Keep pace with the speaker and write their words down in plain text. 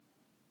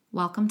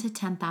Welcome to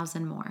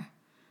 10,000 More,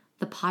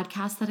 the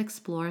podcast that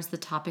explores the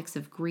topics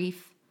of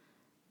grief,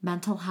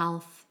 mental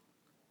health,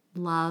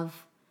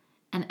 love,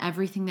 and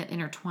everything that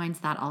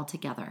intertwines that all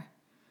together.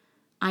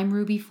 I'm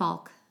Ruby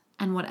Falk,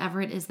 and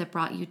whatever it is that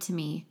brought you to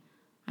me,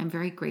 I'm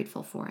very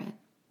grateful for it.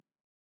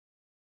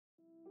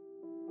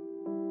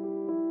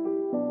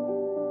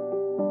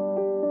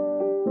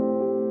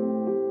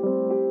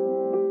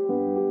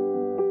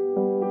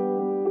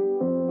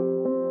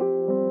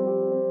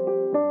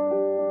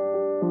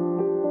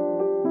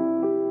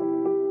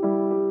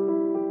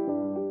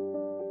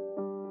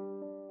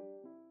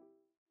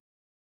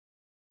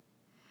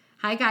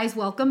 Hi guys,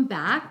 welcome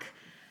back.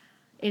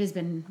 It has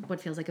been what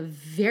feels like a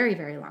very,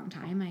 very long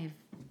time. I've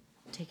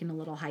taken a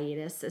little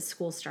hiatus as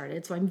school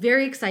started, so I'm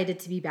very excited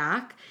to be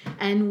back.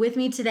 And with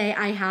me today,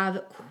 I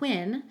have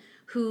Quinn,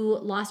 who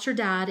lost her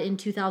dad in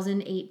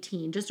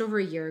 2018, just over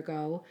a year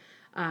ago,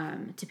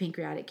 to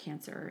pancreatic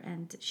cancer.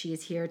 And she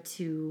is here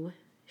to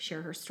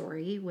share her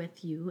story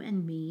with you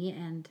and me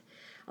and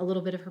a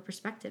little bit of her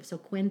perspective. So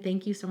Quinn,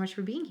 thank you so much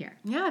for being here.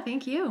 Yeah,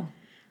 thank you.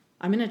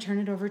 I'm going to turn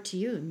it over to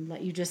you and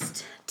let you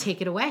just take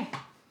it away.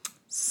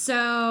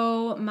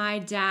 So my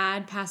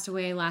dad passed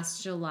away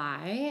last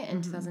July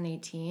in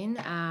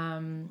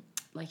 2018,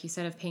 like you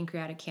said, of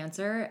pancreatic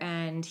cancer,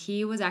 and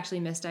he was actually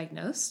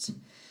misdiagnosed.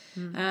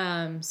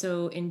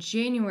 So in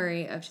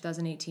January of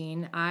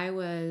 2018, I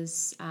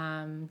was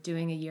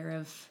doing a year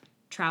of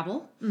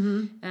travel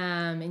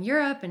in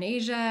Europe and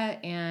Asia,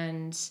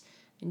 and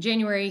in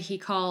January he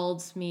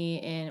called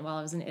me while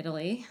I was in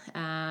Italy,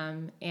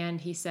 and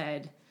he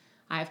said,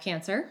 I have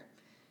cancer.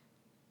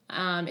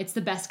 It's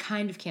the best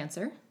kind of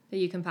cancer that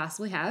you can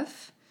possibly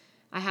have.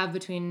 I have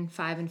between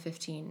 5 and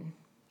 15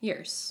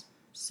 years.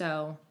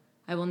 So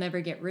I will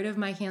never get rid of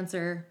my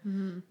cancer,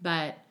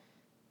 but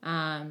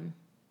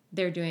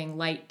they're doing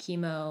light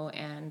chemo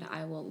and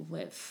I will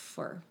live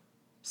for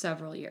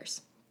several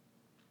years.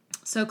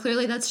 So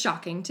clearly that's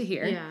shocking to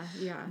hear.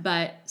 Yeah.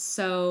 But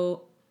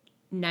so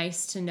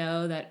nice to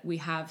know that we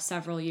have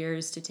several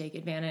years to take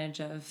advantage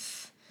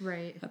of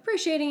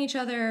appreciating each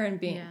other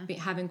and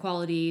having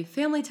quality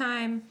family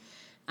time.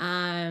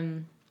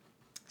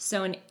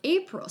 So in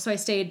April, I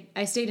stayed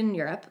in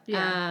Europe.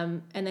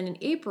 And then in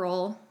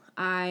April,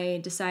 I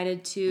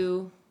decided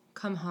to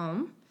come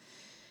home.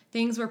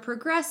 Things were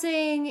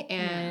progressing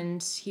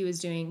and he was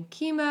doing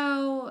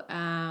chemo.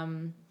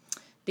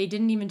 They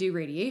didn't even do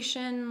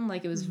radiation.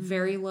 Like it was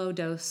very low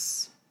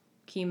dose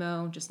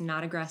chemo, just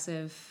not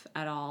aggressive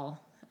at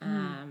all.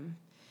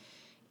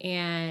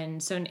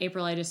 And so in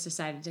April, I just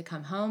decided to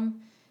come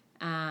home.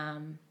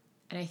 And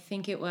I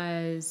think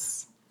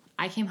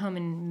I came home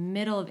in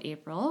middle of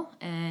April,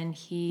 and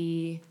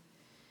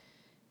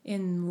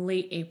in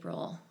late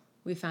April,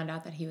 we found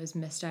out that he was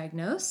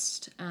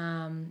misdiagnosed.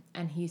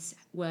 And he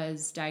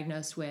was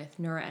diagnosed with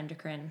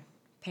neuroendocrine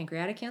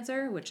pancreatic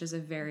cancer, which is a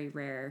very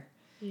rare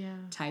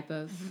type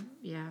of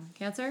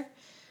cancer,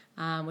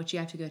 which you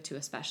have to go to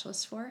a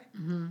specialist for.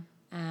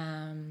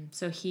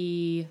 So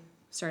he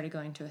started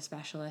going to a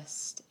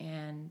specialist,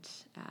 and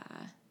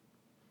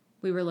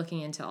we were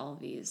looking into all of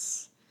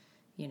these,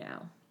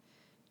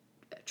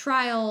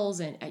 trials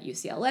and at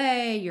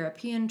UCLA,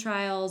 European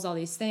trials, all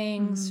these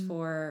things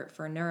for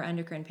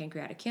neuroendocrine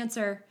pancreatic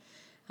cancer.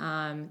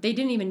 They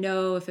didn't even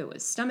know if it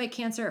was stomach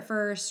cancer at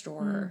first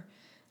or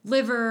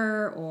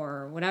liver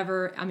or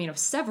whatever. I mean, it was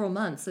several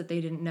months that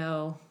they didn't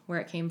know where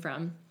it came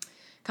from.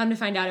 Come to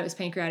find out it was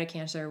pancreatic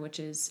cancer,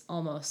 which is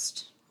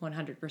almost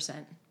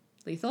 100%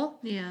 lethal.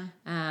 Yeah.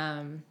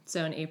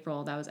 So in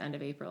April, that was end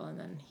of April, and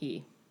then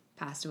he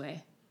passed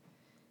away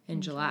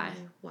in July.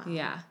 Wow.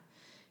 Yeah.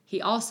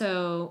 He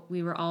also,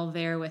 we were all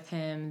there with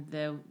him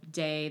the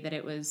day that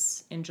it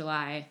was in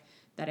July,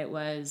 that it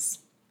was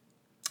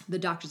the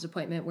doctor's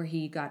appointment where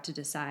he got to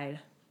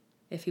decide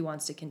if he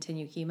wants to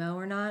continue chemo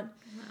or not.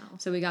 Wow.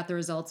 So we got the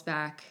results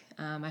back.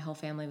 My whole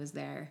family was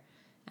there,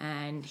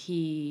 and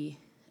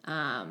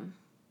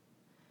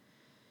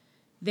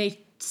they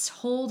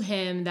told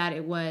him that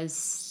it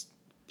was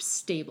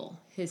stable.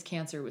 His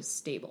cancer was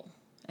stable.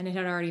 And it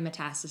had already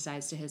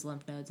metastasized to his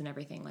lymph nodes and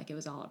everything. Like, it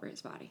was all over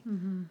his body.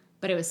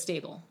 But it was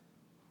stable.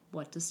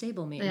 What does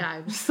stable mean?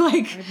 Yeah.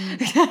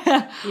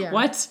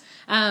 What?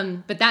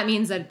 But that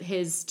means that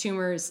his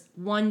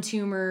one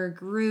tumor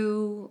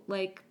grew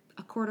like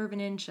a quarter of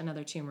an inch.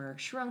 Another tumor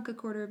shrunk a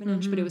quarter of an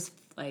inch. But it was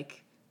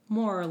like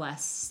more or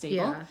less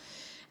stable.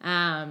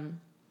 Yeah.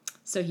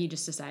 So he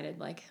just decided,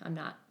 like, I'm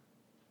not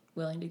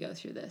willing to go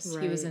through this.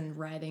 Right. He was in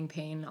writhing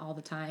pain all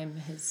the time.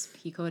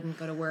 He couldn't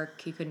go to work.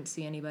 He couldn't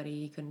see anybody.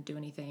 He couldn't do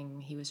anything.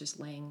 He was just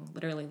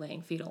literally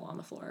laying fetal on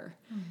the floor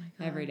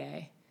every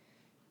day,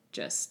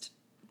 just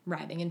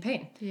writhing in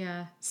pain.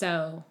 Yeah.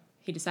 So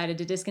he decided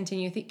to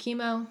discontinue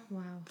chemo.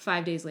 Wow.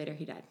 5 days later,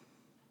 he died.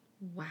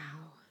 Wow.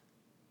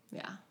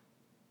 Yeah.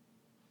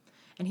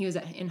 And he was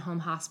in home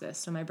hospice.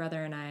 So my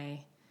brother and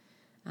I,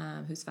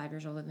 who's 5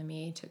 years older than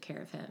me, took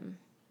care of him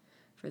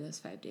for those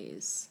 5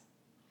 days.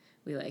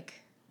 We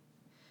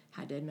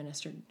had to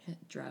administer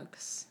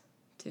drugs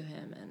to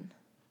him, and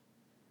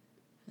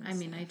I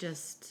mean, it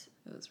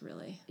was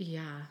really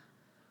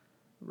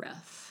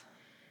rough.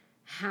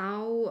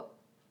 How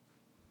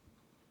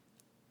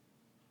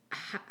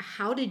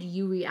did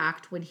you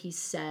react when he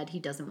said he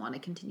doesn't want to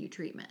continue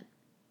treatment?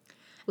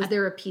 Was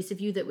there a piece of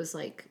you that was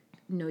like,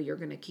 no, you're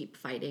going to keep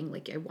fighting.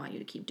 Like, I want you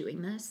to keep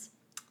doing this.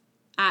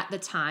 At the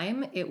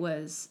time, it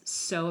was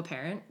so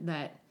apparent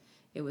that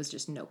it was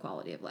just no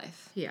quality of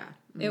life. Yeah.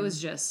 It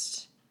was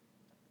just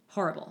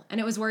horrible. And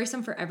it was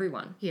worrisome for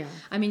everyone. Yeah.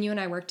 I mean, you and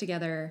I worked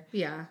together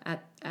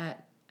at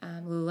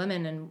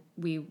Lululemon, and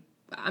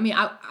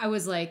I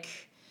was like,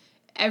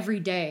 every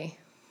day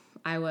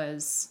I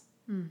was,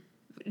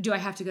 do I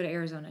have to go to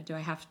Arizona?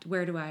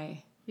 Where do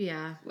I?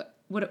 Yeah.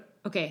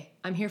 Okay,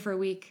 I'm here for a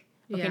week.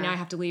 Okay, now I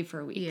have to leave for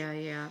a week.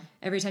 Yeah.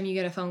 Every time you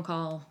get a phone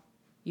call,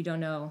 you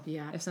don't know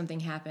if something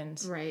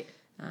happened. Right.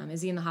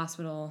 Is he in the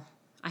hospital?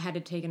 I had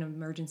to take an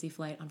emergency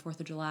flight on 4th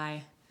of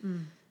July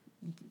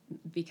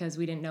because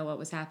we didn't know what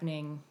was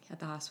happening at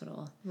the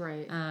hospital.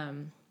 Right.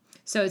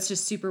 So it's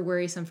just super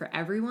worrisome for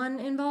everyone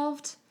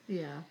involved.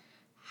 Yeah.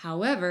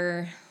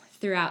 However,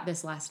 throughout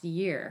this last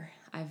year,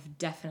 I've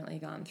definitely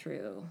gone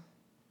through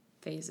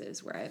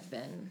phases where I've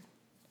been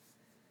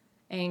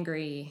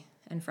angry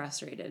and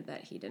frustrated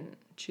that he didn't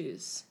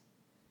choose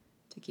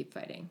to keep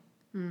fighting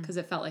because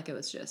it felt like it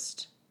was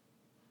just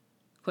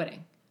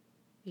quitting.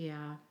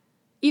 Yeah.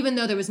 Even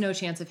though there was no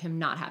chance of him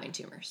not having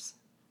tumors.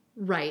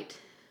 Right.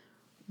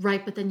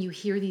 But then you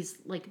hear these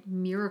like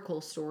miracle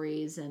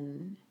stories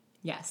and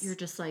Yes. you're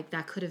just like,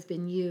 that could have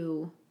been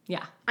you.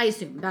 Yeah. I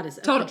assume that is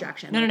a Total.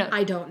 projection. No.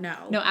 I don't know.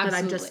 No, absolutely. But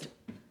I'm just...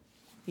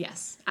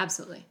 Yes,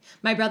 absolutely.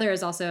 My brother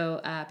is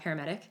also a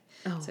paramedic.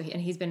 Oh. So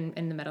he's been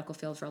in the medical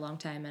field for a long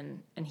time,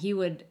 and he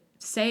would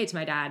say to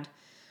my dad,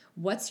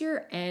 what's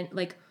your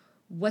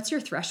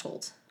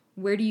threshold?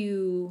 Where do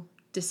you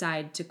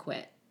decide to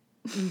quit?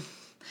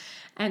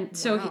 And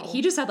so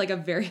he just had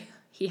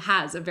he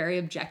has a very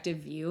objective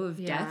view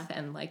of death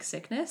and like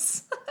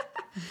sickness. Oh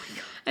my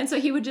God. And so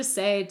he would just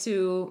say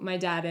to my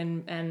dad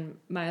and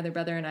my other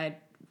brother and I,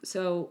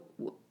 so,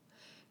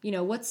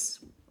 what's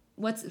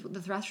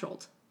the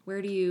threshold?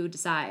 Where do you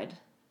decide?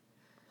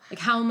 Like,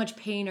 how much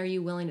pain are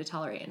you willing to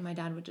tolerate? And my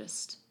dad would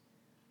just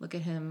look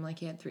at him like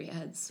he had 3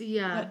 heads.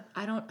 Yeah. But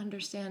I don't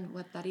understand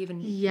what that even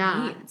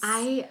means.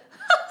 I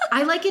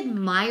like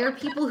admire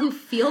people who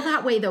feel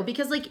that way though,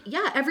 because like,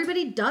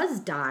 everybody does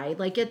die.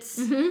 Like it's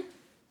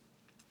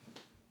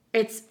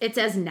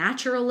as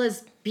natural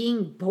as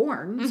being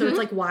born. So it's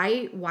like,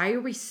 why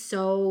are we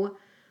so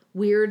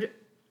weird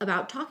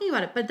about talking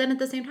about it? But then at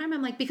the same time,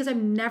 I'm like, because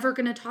I'm never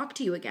going to talk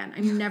to you again.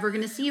 I'm never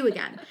going to see you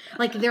again.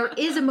 Like there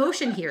is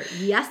emotion here.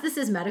 Yes, this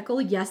is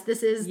medical. Yes,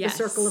 this is the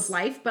circle of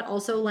life, but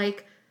also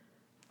like,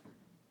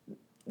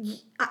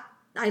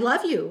 I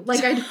love you.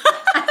 Like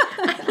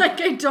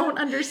I don't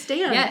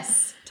understand.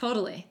 Yes,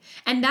 totally.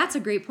 And that's a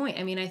great point.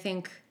 I mean, I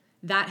think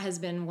that has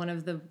been one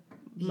of the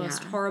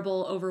most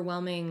horrible,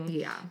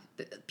 overwhelming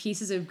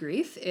pieces of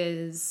grief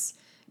is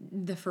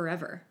the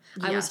forever.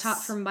 Yes. I was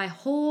taught from my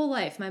whole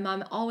life. My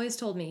mom always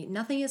told me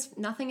nothing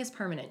is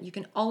permanent. You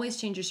can always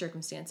change your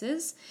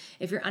circumstances.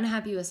 If you're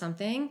unhappy with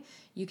something,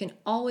 you can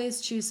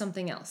always choose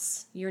something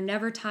else. You're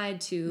never tied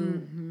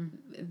to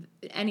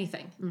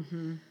anything.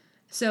 Mm-hmm.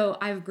 So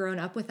I've grown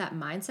up with that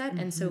mindset.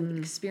 And so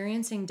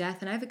experiencing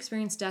death, and I've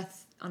experienced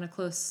death on a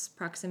close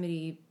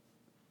proximity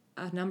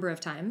a number of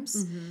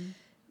times,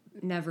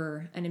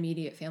 never an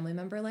immediate family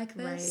member like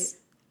this.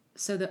 Right.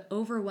 So the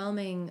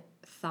overwhelming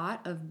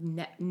thought of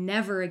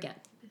never again.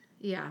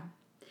 Yeah.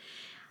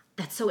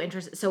 That's so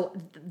interesting. So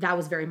that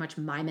was very much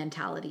my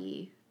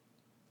mentality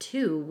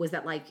too, was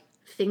that like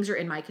things are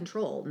in my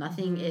control.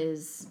 Nothing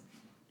is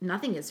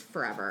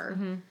forever.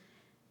 Mm-hmm.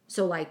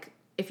 So like,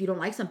 if you don't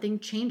like something,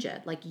 change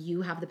it. Like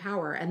you have the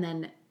power. And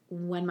then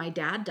when my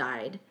dad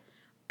died,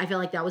 I feel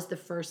like that was the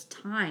first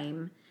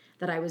time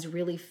that I was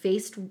really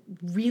faced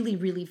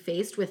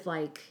with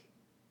like,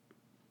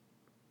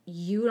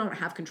 you don't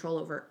have control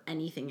over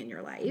anything in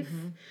your life.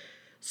 Mm-hmm.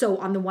 So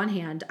on the one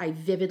hand, I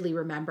vividly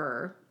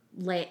remember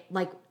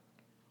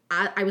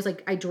I was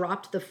like, I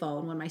dropped the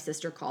phone when my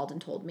sister called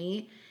and told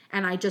me,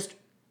 and I just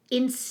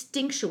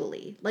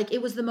instinctually, like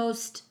it was the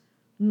most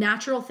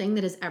natural thing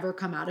that has ever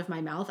come out of my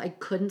mouth. I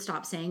couldn't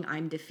stop saying,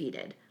 I'm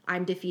defeated.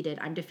 I'm defeated.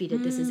 I'm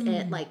defeated. This is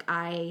it. Like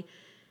I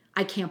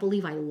can't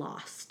believe I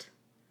lost.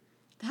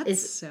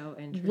 That's so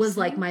interesting. Was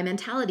like my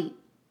mentality.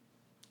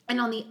 And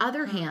on the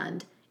other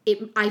hand,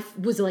 I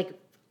was like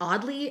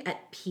oddly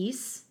at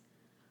peace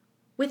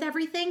with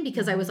everything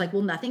because I was like,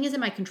 well, nothing is in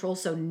my control.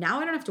 So now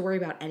I don't have to worry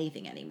about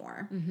anything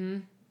anymore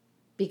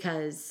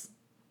because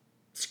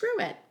screw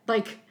it.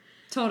 Like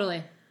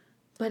totally.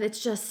 But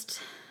it's just,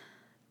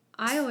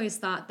 I always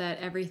thought that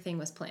everything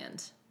was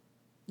planned,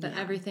 that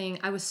everything,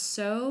 I was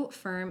so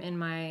firm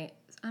in I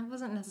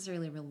wasn't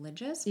necessarily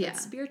religious, but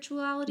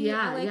spirituality,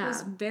 I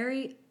was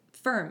very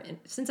firm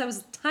since I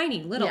was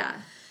tiny, little.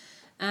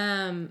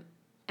 Yeah.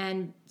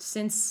 And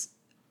since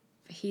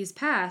he's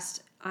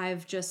passed,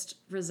 I've just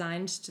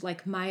resigned to,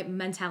 like, my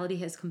mentality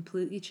has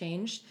completely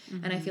changed,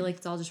 and I feel like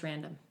it's all just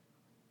random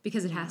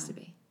because it has to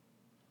be.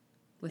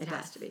 With it death.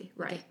 Has to be,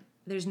 right. Like,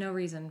 there's no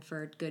reason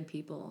for good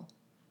people.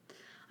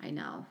 I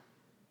know.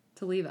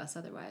 to leave us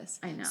otherwise.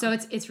 I know. So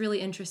it's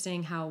really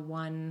interesting how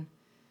one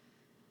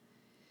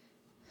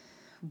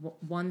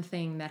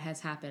thing that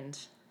has happened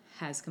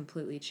has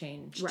completely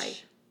changed.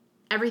 Right.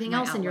 Everything my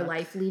else in your outlook.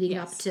 life leading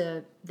Yes. up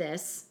to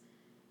this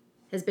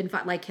has been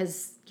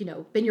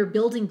been your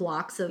building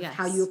blocks of Yes.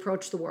 how you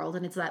approach the world.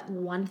 And it's that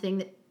one thing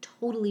that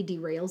totally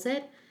derails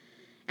it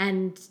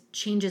and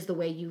changes the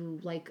way you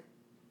like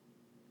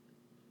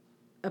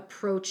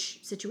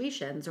approach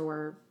situations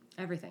or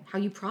Everything. how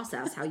you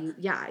process,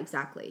 yeah,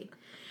 exactly.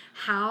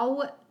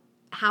 How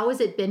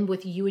has it been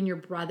with you and your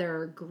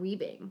brother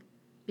grieving?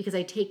 Because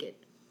I take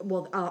it,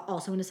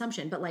 also an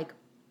assumption, but like,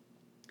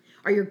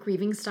 are your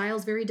grieving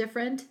styles very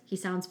different? He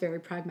sounds very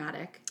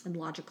pragmatic and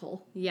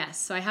logical. Yes.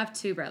 So I have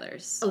two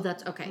brothers. Oh,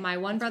 that's okay. My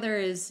one brother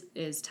is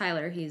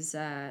Tyler. He's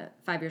 5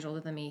 years older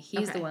than me.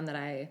 He's Okay. the one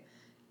that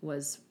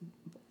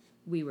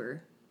we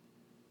were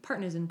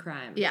partners in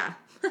crime. Yeah.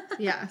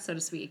 Yeah. So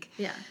to speak.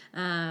 Yeah.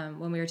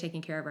 When we were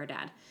taking care of our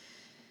dad.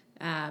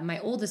 My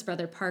oldest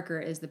brother, Parker,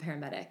 is the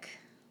paramedic.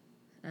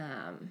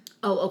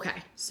 Oh,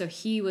 okay. So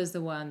he was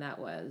the one that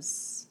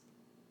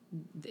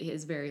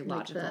is very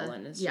logical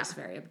and is yeah. just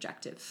very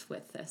objective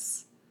with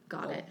this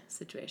Got whole it.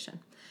 situation.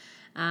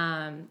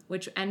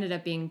 Which ended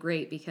up being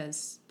great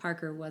because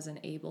Parker wasn't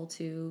able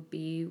to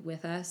be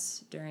with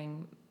us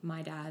during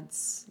my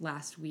dad's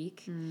last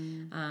week.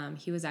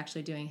 He was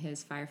actually doing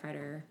his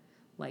firefighter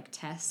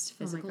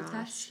physical gosh.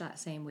 test that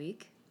same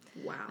week.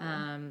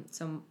 Wow.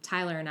 So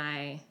Tyler and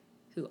I,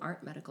 who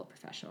aren't medical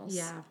professionals,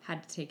 Yeah.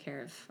 had to take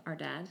care of our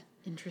dad.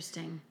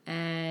 Interesting.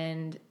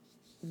 And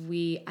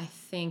I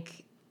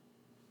think,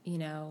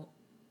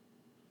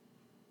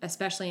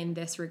 especially in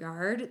this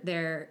regard,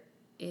 there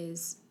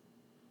was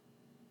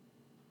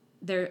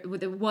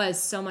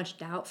so much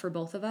doubt for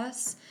both of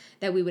us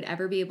that we would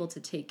ever be able to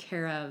take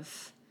care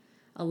of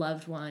a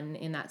loved one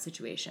in that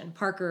situation.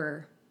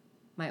 Parker,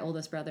 my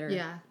oldest brother,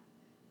 Yeah.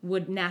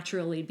 would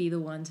naturally be the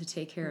one to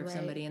take care of Right.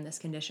 somebody in this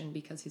condition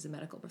because he's a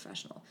medical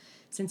professional.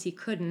 Since he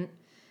couldn't,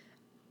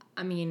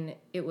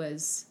 it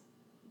was,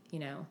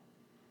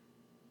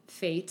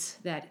 fate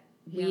that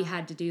we Yeah.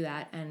 had to do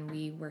that, and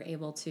we were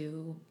able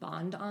to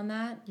bond on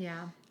that.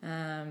 Yeah.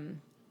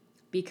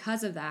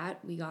 Because of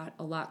that, we got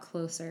a lot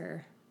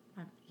closer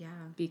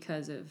Yeah.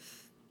 because of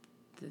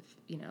the,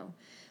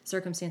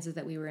 circumstances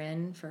that we were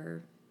in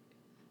for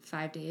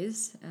 5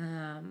 days.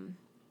 And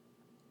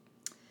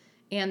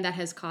that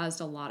has caused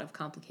a lot of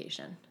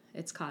complication.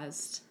 It's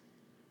caused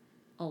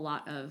a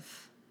lot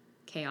of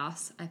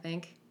chaos, I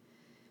think,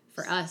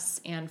 for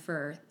us and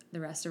for the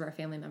rest of our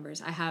family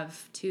members. I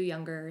have 2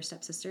 younger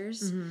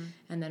stepsisters, and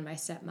then my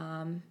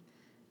stepmom,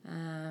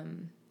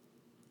 and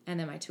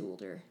then my 2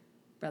 older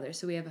brothers.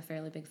 So we have a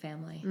fairly big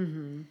family.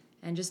 Mm-hmm.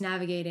 And just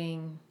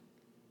navigating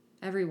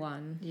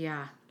everyone.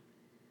 Yeah.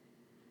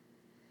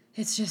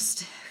 It's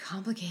just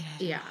complicated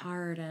Yeah. and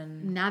hard.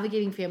 And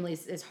Navigating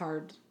families is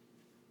hard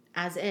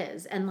as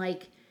is. And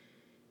like,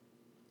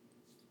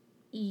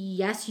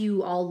 yes,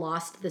 you all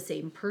lost the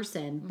same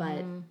person,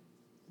 but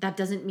that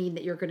doesn't mean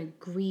that you're going to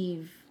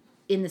grieve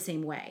in the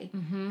same way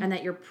and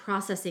that you're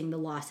processing the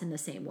loss in the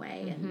same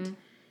way. And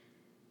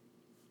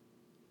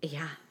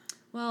yeah.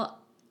 Well,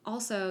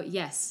 also,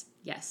 yes,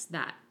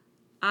 that.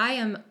 I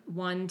am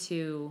one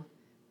to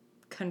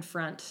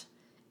confront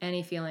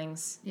any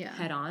feelings Yeah.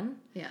 head on.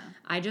 Yeah.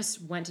 I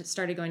just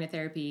started going to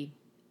therapy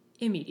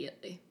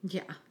immediately.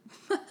 Yeah.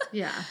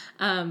 Yeah.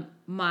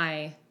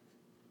 My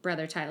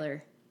brother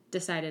Tyler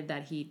decided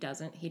that he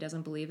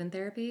doesn't believe in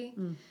therapy.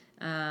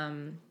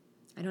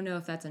 I don't know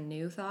if that's a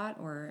new thought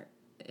or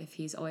if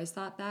he's always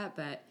thought that,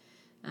 but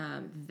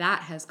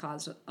that has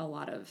caused a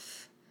lot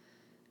of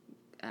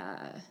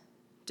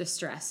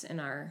distress in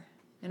our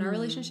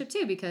relationship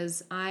too,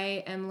 because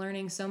I am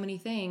learning so many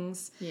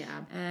things.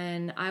 Yeah.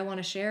 And I want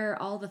to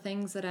share all the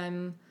things that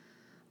I'm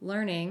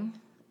learning,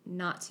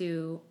 not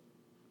to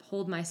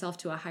hold myself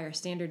to a higher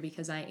standard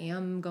because I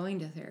am going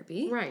to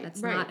therapy. Right. That's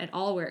right. not at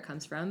all where it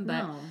comes from,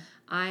 but No.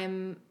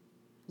 I'm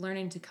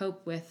learning to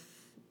cope with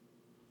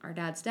our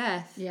dad's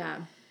death. Yeah.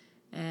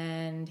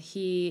 And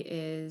he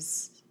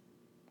is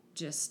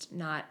just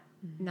not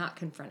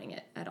confronting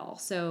it at all.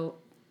 So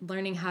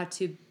learning how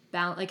to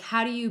balance, like,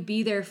 how do you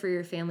be there for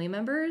your family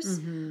members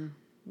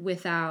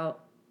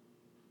without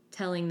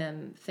telling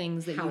them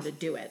things that How to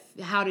do it.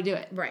 how to do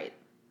it. Right.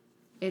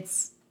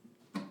 It's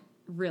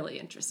really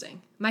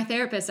interesting. My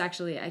therapist,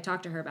 actually, I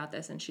talked to her about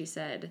this, and she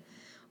said,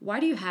 why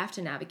do you have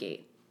to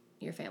navigate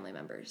your family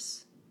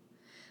members?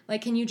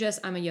 Like, can you just,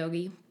 I'm a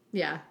yogi.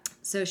 Yeah.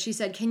 So she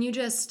said, can you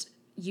just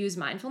use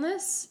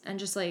mindfulness and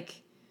just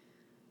like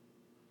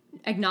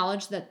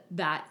acknowledge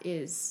that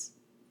is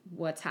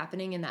what's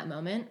happening in that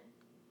moment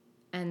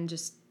and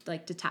just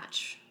like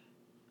detach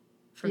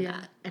from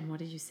that. And what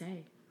did you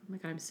say? Oh my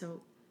God,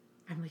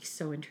 I'm like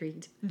so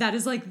intrigued. That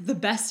is like the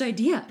best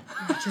idea.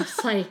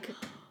 Just like,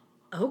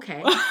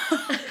 okay.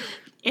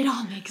 It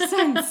all makes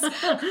sense.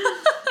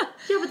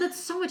 Yeah, but that's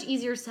so much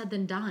easier said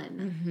than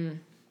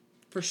done.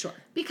 For sure.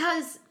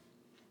 Because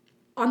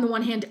on the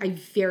one hand, I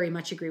very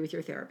much agree with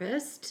your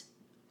therapist.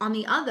 On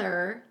the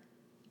other,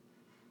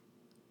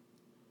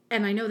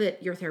 and I know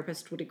that your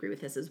therapist would agree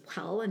with this as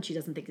well, and she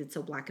doesn't think it's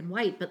so black and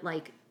white, but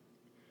like,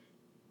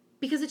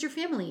 because it's your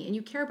family and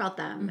you care about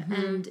them,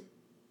 and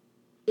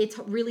it's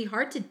really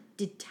hard to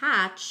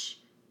detach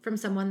from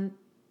someone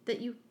that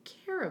you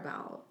care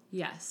about.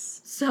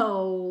 Yes.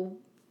 So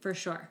For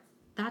sure.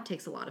 that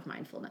takes a lot of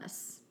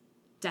mindfulness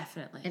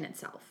Definitely. in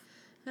itself.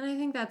 And I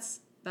think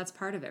that's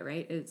part of it,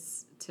 right?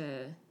 It's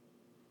to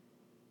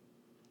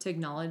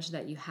acknowledge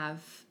that you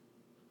have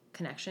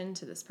connection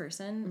to this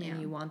person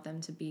and you want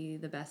them to be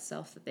the best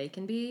self that they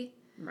can be.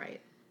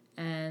 Right.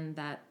 And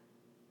that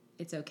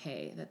it's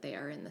okay that they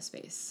are in the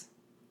space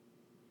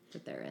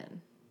that they're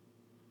in.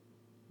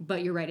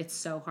 But you're right, it's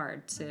so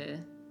hard to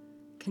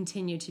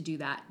continue to do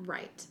that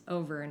Right.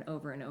 over and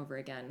over and over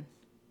again.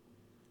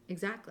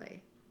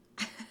 Exactly.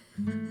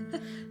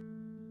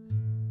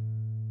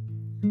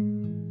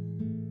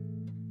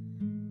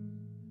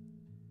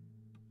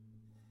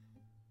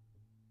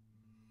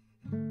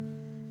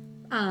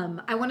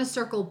 I want to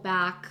circle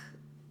back.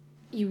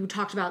 You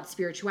talked about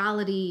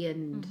spirituality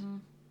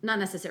and not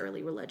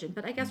necessarily religion,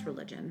 but I guess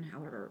religion,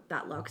 however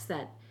that looks,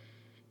 that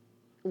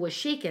was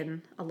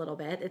shaken a little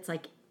bit. It's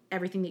like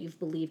everything that you've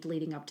believed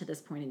leading up to this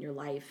point in your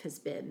life has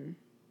been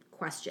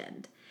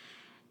questioned.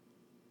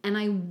 And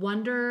I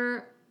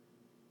wonder,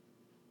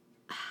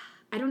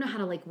 I don't know how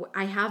to like,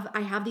 I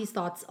have these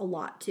thoughts a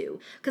lot too,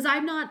 because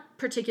I'm not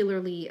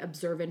particularly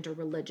observant or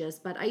religious,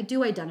 but I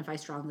do identify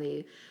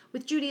strongly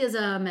with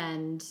Judaism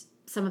and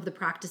some of the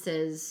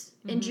practices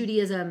in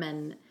Judaism.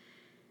 And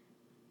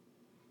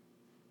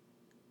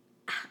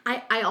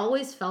I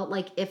always felt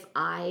like if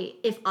I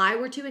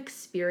were to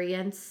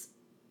experience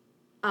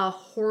a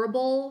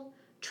horrible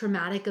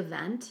traumatic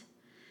event,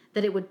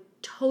 that it would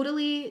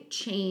totally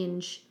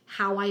change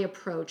how I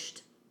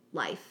approached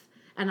life.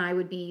 And I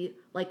would be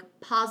like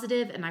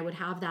positive, and I would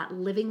have that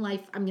living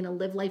life, I'm going to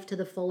live life to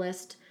the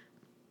fullest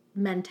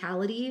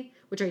mentality,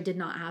 which I did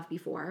not have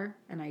before,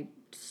 and I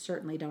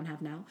certainly don't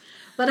have now.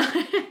 But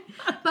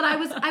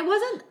I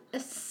wasn't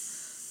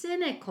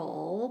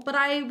cynical, but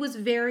I was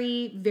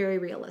very, very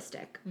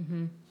realistic.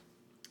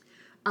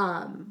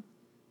 And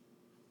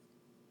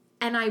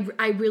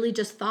I really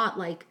just thought,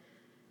 like,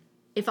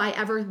 if I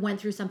ever went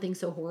through something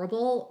so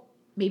horrible,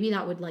 maybe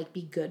that would like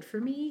be good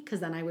for me, because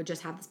then I would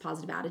just have this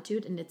positive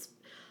attitude, and it's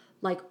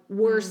like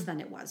worse than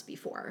it was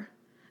before.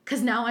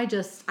 Because now I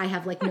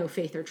have like no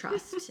faith or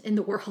trust in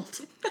the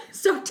world.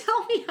 So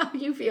tell me how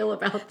you feel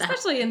about that.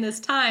 Especially in this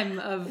time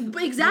of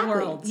Exactly. the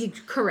world.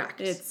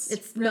 Correct.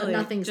 It's really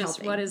nothing's just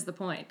helping. what is the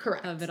point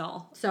Correct. of it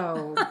all.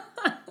 So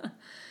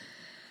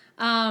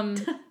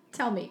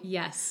tell me.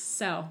 Yes.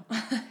 So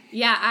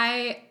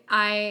yeah,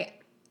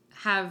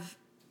 I've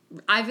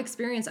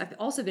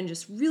also been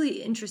just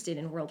really interested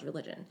in world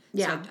religion.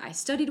 Yeah. So I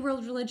studied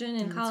world religion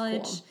in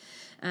college.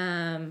 Cool.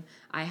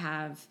 I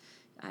have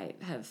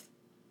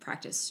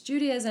practiced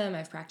Judaism.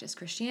 I've practiced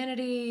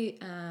Christianity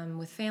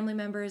with family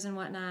members and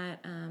whatnot.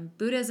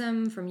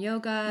 Buddhism from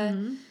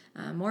yoga.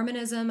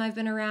 Mormonism I've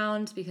been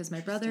around because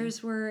my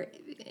brothers were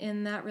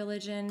in that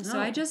religion. So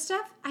I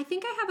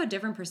think I have a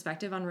different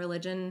perspective on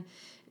religion.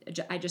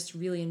 I just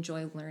really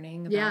enjoy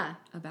learning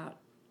about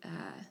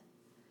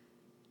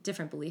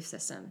different belief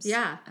systems.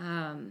 Yeah.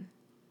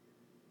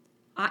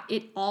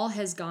 It all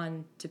has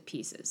gone to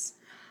pieces.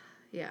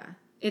 Yeah.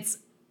 It's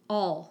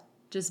all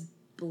just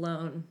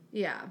blown.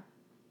 Yeah.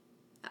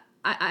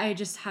 I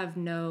just have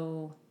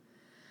no...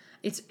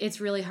 It's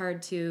really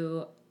hard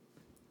to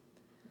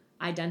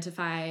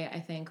identify, I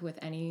think, with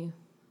any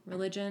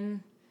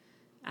religion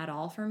at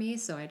all for me.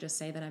 So I just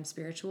say that I'm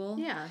spiritual.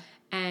 Yeah.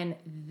 And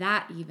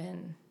that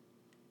even...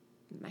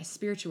 my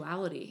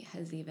spirituality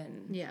has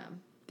even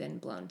been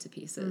blown to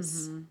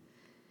pieces.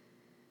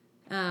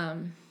 I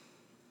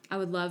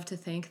would love to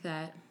think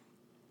that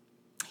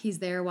he's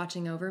there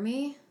watching over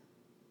me.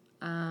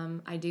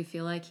 I do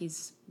feel like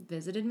he's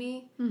visited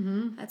me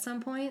at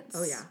some points.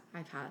 Oh yeah,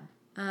 I've had.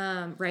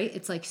 Right?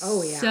 It's like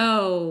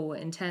so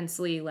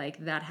intensely like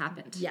that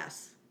happened.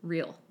 Yes.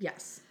 Real.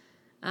 Yes.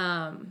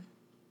 But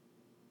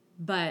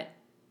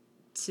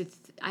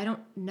I don't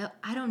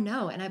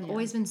know. And I've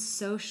always been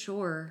so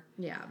sure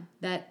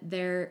that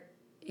there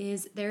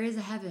is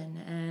a heaven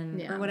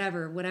and or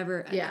whatever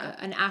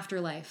an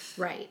afterlife,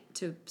 right,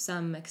 to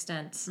some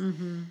extent.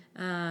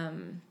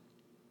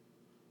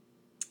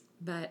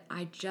 But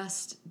I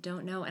just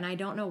don't know, and I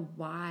don't know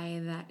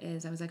why that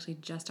is. I was actually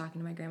just talking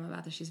to my grandma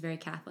about this. She's very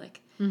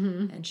Catholic,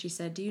 and she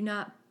said, "Do you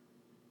not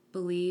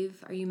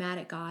believe? Are you mad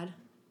at God?"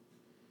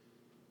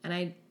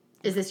 And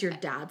is this your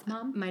dad's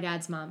mom? My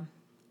dad's mom.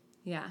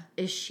 Yeah.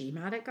 Is she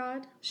mad at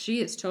God? She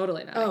is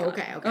totally mad at God.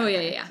 Okay. Oh,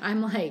 yeah.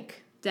 I'm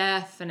like...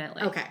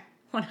 Definitely. Okay.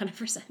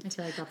 100%. I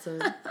feel like that's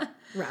a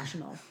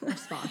rational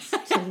response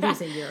to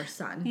losing your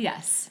son.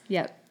 Yes.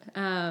 Yep.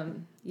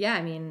 Yeah,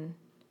 I mean,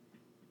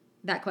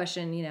 that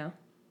question,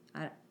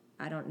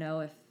 I don't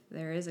know if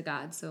there is a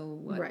God, so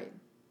what? Right.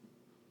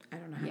 I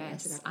don't know how to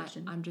answer that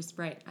question. I'm just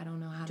right. I don't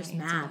know how just to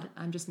answer mad. that.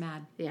 I'm just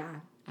mad. Yeah.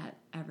 At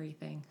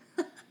everything.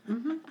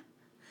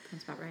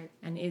 That's about right.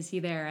 And is he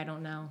there? I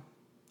don't know.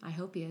 I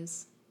hope he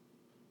is.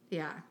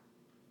 Yeah.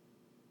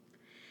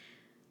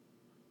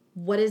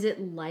 what is it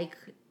like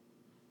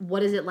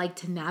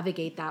to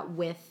navigate that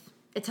with,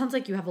 it sounds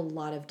like you have a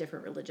lot of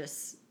different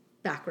religious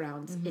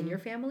backgrounds in your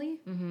family.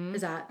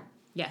 Is that?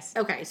 Yes.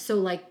 Okay. So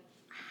like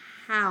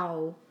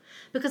how,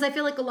 because I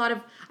feel like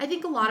I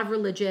think a lot of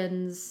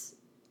religions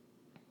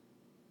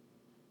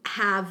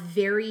have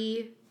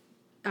very,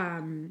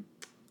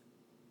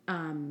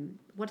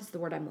 what is the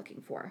word I'm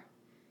looking for?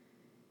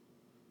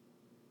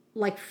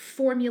 Like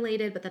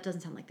formulated, but that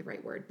doesn't sound like the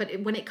right word.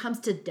 But when it comes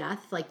to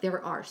death, like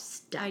there are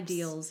steps.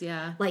 Ideals,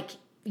 yeah. Like,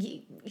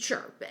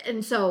 sure.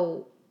 And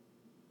so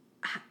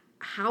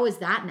how is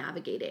that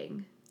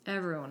navigating?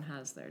 Everyone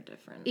has their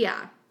different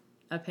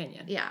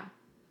opinion. Yeah.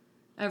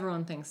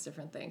 Everyone thinks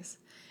different things.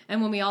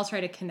 And when we all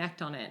try to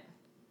connect on it,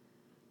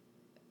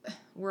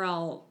 we're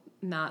all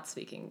not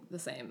speaking the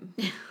same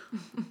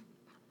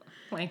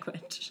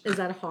language. Is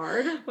that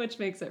hard? Which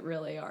makes it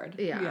really hard.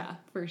 Yeah. Yeah,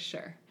 for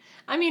sure.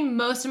 I mean,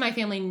 most of my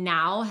family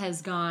now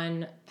has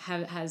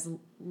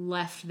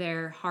left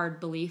their hard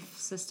belief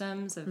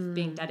systems of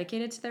being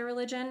dedicated to their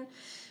religion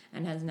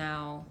and has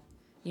now,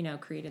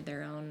 created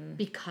their own.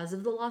 Because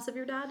of the loss of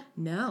your dad?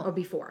 No. Or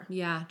before?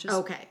 Yeah. Just,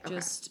 Okay.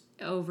 Just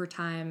over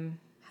time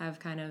have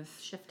kind of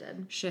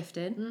shifted.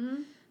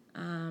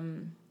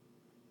 Mm-hmm.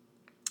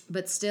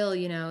 But still,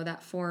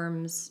 that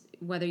forms,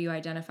 whether you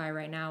identify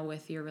right now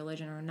with your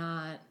religion or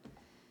not,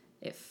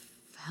 it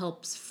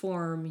helps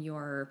form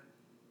your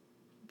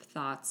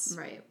thoughts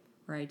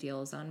or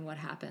ideals on what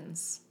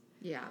happens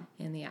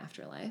in the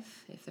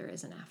afterlife, if there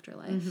is an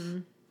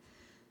afterlife.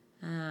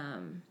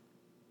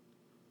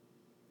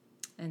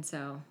 And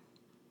so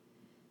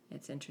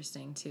it's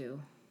interesting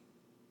to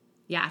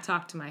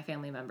talk to my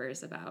family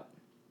members about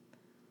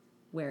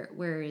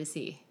where is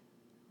he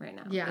right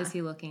now? Is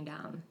he looking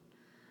down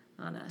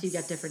on us? Do you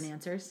get different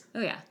answers?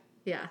 Oh yeah.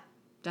 Yeah.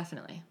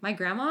 Definitely. My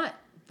grandma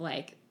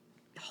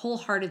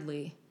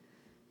wholeheartedly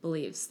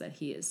believes that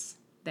he is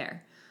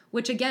there.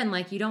 Which again,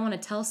 you don't want to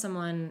tell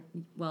someone,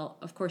 well,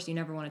 of course you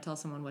never want to tell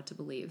someone what to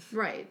believe.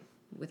 Right.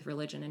 With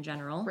religion in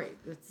general. Right.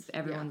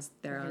 Everyone's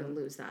their own. You're going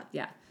to lose that.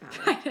 Yeah.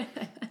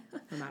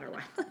 No matter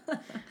what.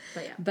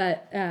 But yeah.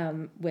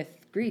 But with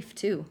grief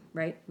too,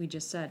 right? We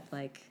just said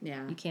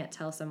you can't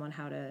tell someone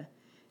how to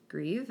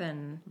grieve,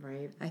 and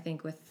I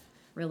think with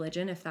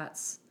religion, if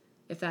that's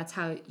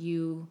how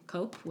you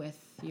cope with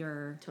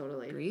your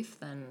grief,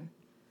 then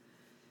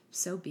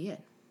so be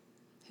it.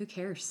 Who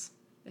cares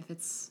if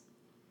it's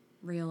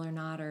real or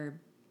not, or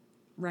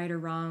right or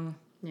wrong?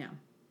 Yeah.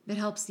 It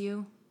helps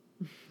you.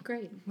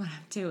 Great. What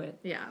up to it.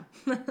 Yeah.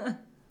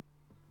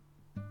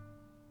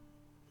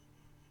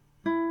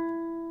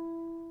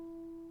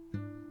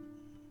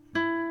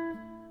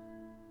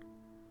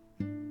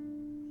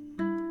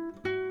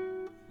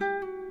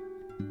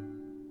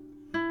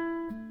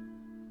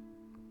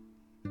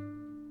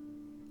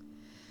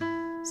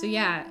 So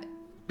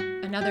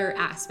another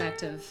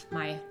aspect of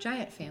my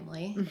giant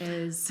family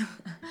is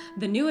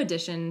the new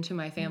addition to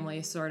my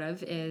family, sort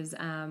of, is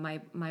my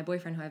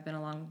boyfriend, who I've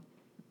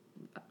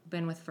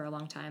been with for a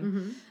long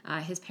time.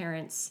 His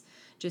parents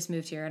just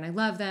moved here, and I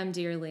love them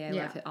dearly. I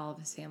love all of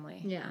his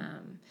family. Yeah.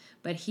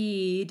 But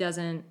he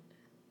doesn't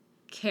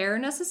care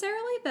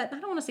necessarily. That I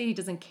don't want to say he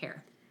doesn't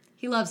care.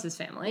 He loves his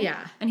family.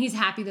 Yeah. And he's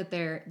happy that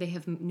they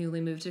have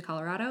newly moved to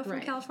Colorado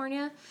from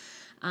California.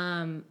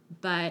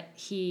 But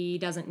he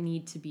doesn't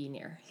need to be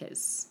near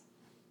his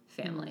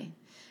family.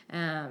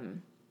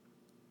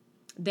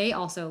 They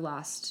also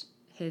lost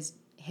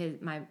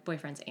my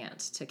boyfriend's aunt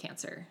to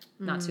cancer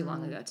not too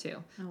long ago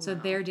too. So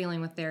they're dealing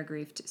with their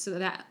grief too. So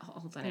that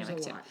whole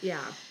dynamic too.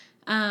 Yeah.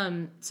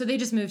 So they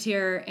just moved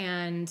here,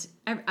 and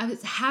I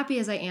was happy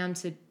as I am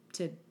to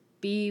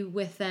be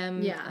with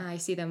them. Yeah. We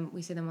see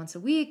them once a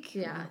week.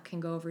 Yeah. We can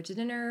go over to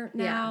dinner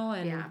now,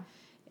 and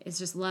it's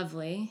just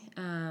lovely.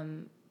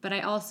 But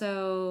I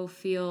also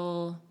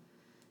feel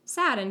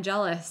sad and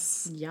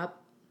jealous. Yep.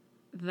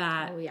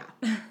 That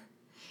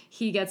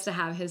he gets to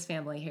have his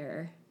family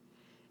here,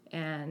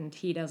 and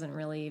he doesn't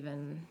really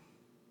even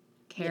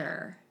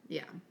care.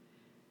 Yeah.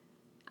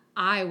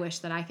 I wish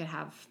that I could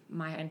have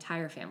my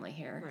entire family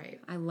here. Right.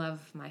 I love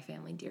my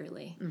family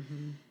dearly.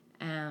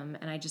 And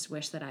I just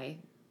wish that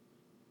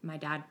my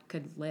dad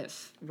could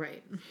live.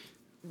 Right.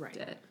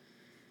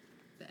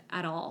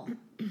 At all.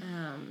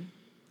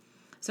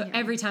 So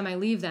every time I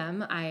leave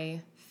them,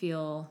 I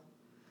feel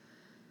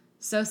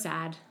so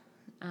sad.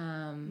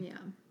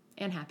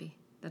 And happy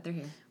that they're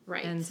here.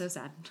 Right. And so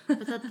sad.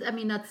 But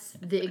that's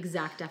the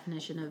exact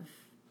definition of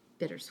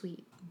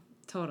bittersweet.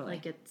 Totally.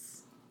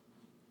 It's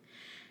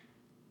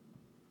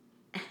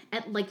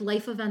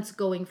life events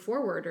going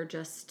forward are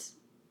just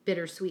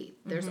bittersweet.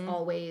 There's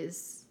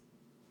always,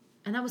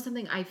 and that was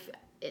something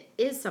it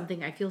is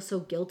something I feel so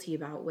guilty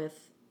about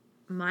with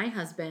my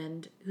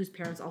husband, whose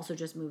parents also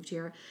just moved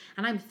here,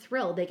 and I'm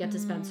thrilled they get to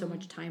spend so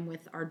much time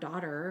with our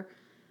daughter.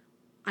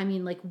 I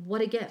mean,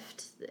 what a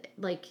gift.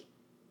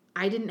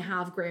 I didn't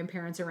have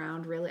grandparents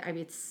around, really. I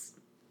mean,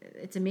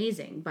 it's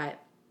amazing, but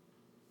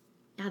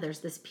there's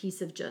this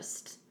piece of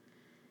just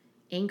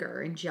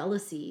anger and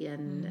jealousy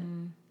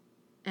and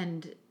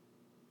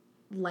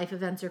life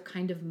events are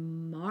kind of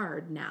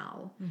marred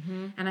now.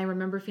 And I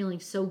remember feeling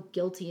so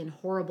guilty and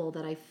horrible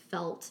that I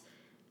felt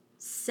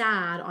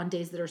sad on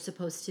days that are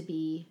supposed to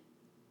be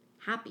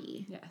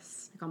happy.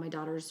 Yes. Like on my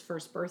daughter's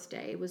first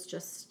birthday was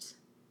just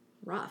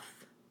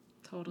rough.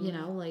 Totally. You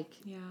know, like,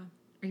 Yeah.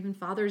 or even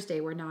Father's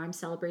Day, where now I'm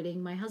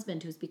celebrating my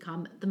husband, who's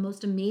become the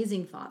most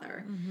amazing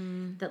father.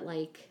 That,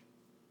 like,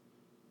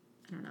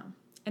 I don't know.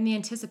 And the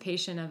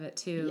anticipation of it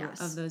too,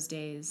 Yes. of those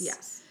days.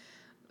 Yes.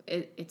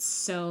 It's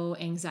so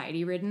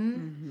anxiety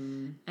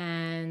ridden.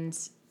 And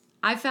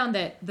I found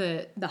that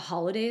the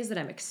holidays that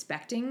I'm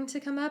expecting to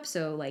come up,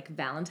 so like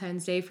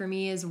Valentine's Day for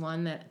me is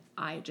one that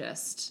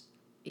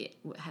it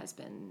has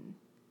been,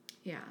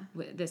 Yeah.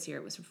 this year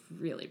it was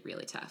really,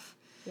 really tough.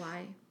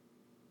 Why?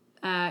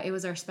 It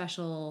was our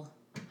special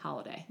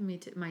holiday. Me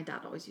too. My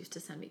dad always used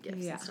to send me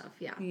gifts and stuff.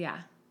 Yeah.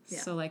 Yeah. Yeah.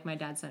 So like my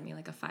dad sent me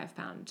like a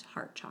 5-pound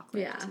heart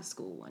chocolate Yeah. to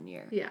school one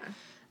year. Yeah.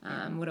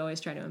 Would always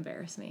try to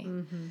embarrass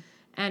me.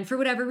 And for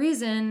whatever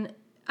reason,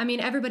 I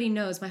mean, everybody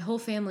knows my whole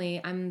family,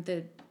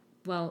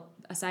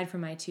 aside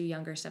from my 2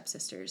 younger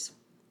stepsisters,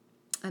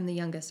 I'm the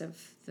youngest of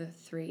the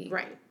 3.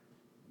 Right.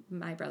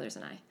 My brothers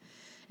and I.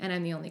 And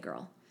I'm the only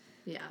girl.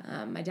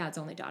 Yeah. My dad's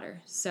only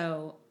daughter.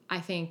 So I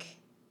think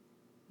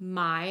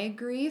my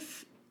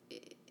grief,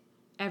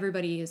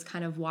 everybody is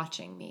kind of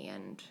watching me,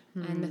 and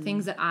the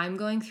things that I'm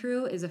going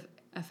through is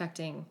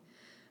affecting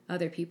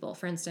other people.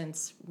 For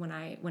instance,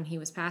 when he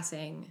was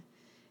passing,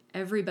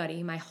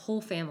 everybody, my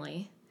whole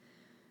family,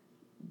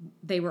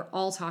 they were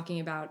all talking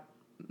about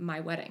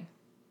my wedding.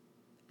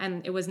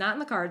 And it was not in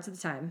the cards at the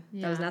time.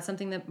 Yeah. That was not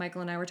something that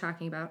Michael and I were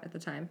talking about at the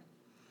time.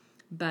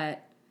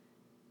 But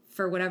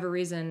for whatever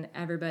reason,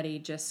 everybody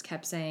just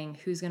kept saying,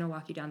 who's going to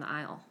walk you down the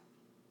aisle?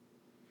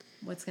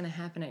 What's going to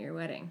happen at your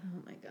wedding?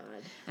 Oh my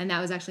God. And that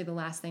was actually the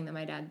last thing that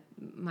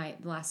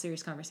the last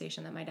serious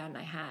conversation that my dad and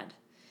I had.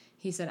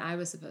 He said, I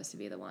was supposed to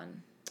be the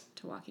one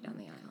to walk you down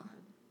the aisle.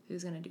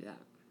 Who's going to do that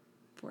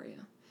for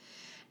you?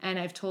 And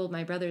I've told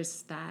my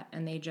brothers that,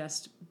 and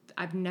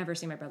I've never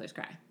seen my brothers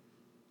cry,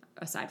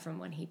 aside from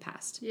when he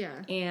passed.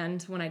 Yeah.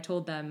 And when I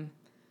told them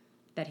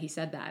that he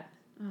said that,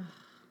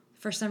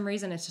 for some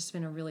reason, it's just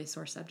been a really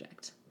sore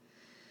subject.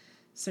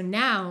 So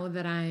now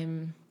that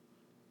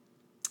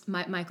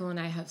Michael and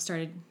I have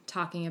started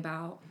talking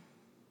about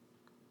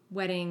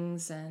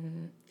weddings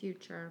and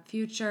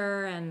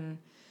future and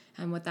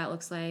what that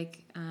looks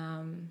like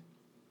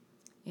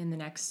in the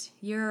next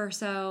year or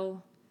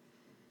so,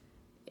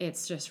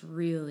 it's just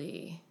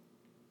really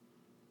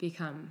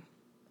become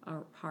a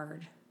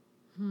hard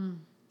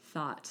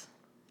thought.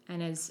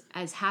 And as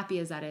happy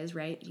as that is,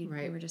 right? You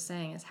were just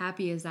saying, as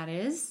happy as that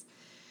is,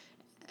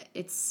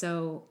 it's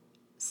so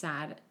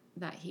sad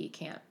that he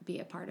can't be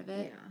a part of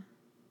it.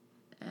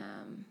 Yeah.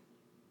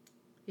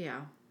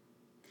 Yeah.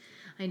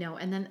 I know.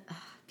 And then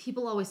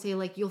people always say,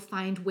 like, you'll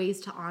find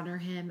ways to honor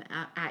him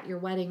at your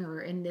wedding,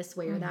 or in this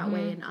way or that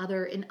way, in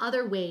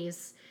other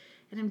ways.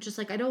 And I'm just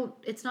like,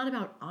 it's not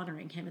about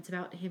honoring him. It's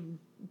about him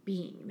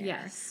being there.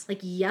 Yes. Like,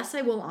 yes,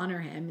 I will honor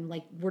him. And,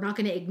 like, we're not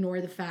going to ignore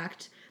the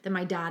fact that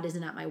my dad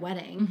isn't at my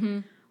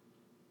wedding.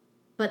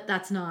 But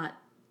that's not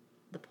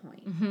the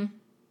point.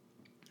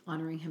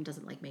 Honoring him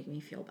doesn't, like, make me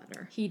feel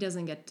better. He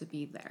doesn't get to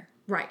be there.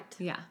 Right.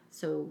 Yeah.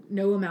 So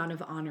no amount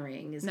of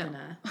honoring is going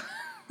to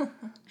help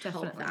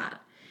Definitely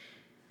that.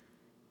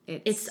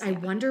 It's I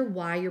wonder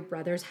why your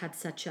brothers had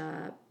such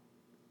a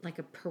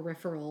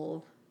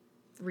peripheral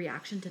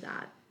reaction to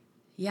that.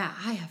 Yeah,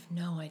 I have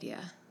no idea.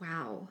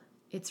 Wow.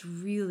 It's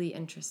really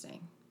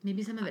interesting.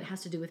 Maybe some of it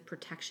has to do with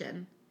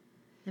protection.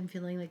 Them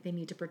feeling like they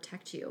need to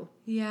protect you.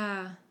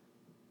 Yeah.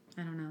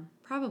 I don't know.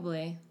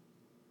 Probably.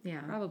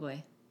 Yeah.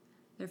 Probably.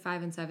 They're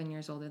 5 and 7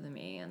 years older than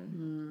me,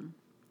 and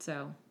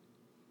so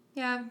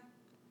yeah,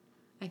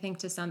 I think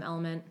to some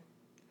element,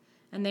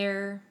 and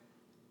they're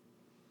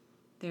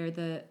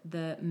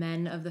the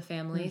men of the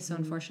family, so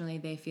unfortunately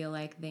they feel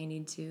like they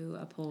need to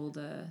uphold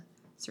a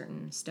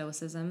certain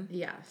stoicism.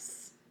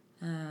 Yes.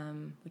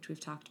 Which we've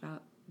talked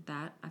about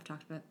that. I've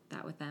talked about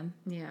that with them.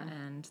 Yeah.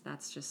 And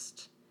that's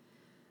just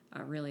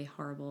a really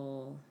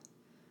horrible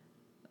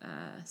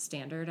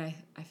standard,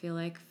 I feel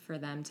like, for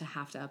them to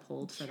have to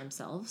uphold for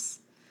themselves.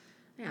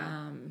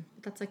 Yeah.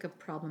 That's like a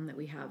problem that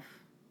we have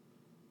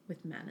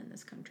with men in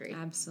this country.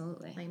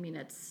 Absolutely. I mean,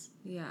 it's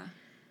Yeah.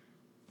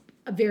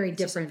 a very It's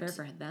different. just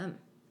unfair for them.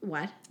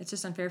 What? It's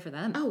just unfair for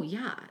them. Oh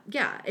yeah,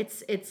 yeah.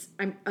 It's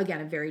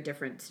again a very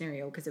different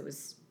scenario because it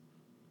was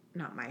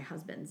not my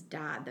husband's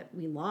dad that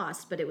we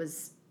lost, but it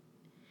was.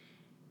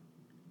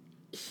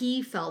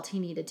 He felt he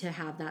needed to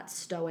have that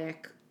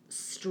stoic,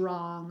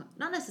 strong,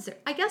 not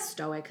necessarily, I guess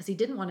stoic, because he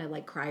didn't want to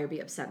like cry or be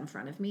upset in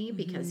front of me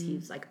because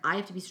he's like, I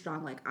have to be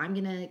strong. Like I'm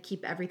gonna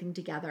keep everything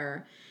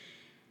together.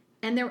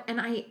 And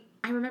I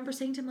remember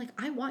saying to him, like,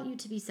 I want you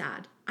to be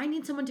sad. I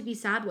need someone to be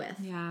sad with.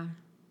 Yeah.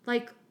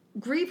 Like,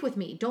 grieve with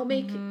me. Don't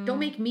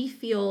make me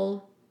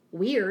feel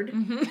weird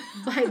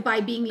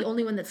by being the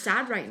only one that's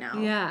sad right now.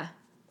 Yeah.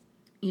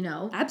 You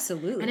know?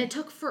 Absolutely. And it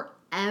took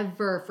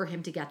forever for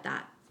him to get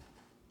that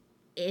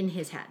in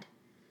his head.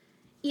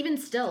 Even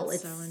still,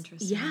 That's it's so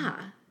interesting. Yeah.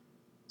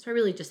 So I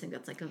really just think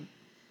that's like a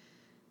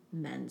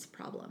men's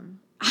problem.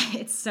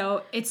 It's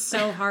so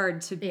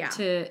hard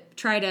to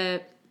try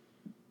to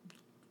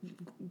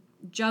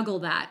juggle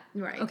that.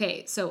 Right.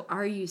 Okay, so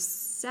are you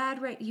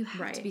sad right? You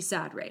have to be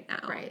sad right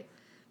now. Right.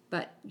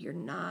 But you're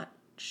not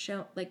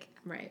like,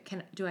 right.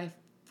 Do I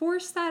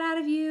force that out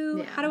of you?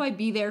 Yeah. How do I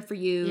be there for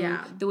you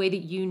the way that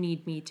you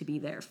need me to be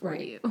there for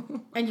right.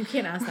 you? And you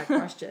can't ask that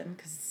question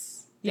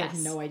because you yes.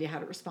 have no idea how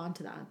to respond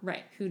to that.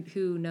 Right.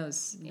 Who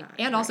knows? Not,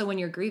 and also when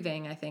you're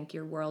grieving, I think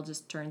your world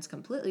just turns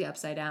completely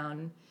upside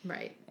down.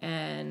 Right.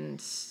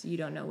 And you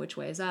don't know which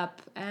way is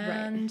up.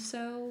 And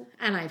so...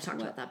 And I've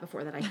talked about that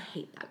before, that I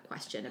hate that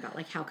question about,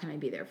 like, how can I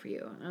be there for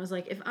you? And I was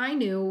like, if I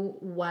knew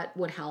what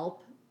would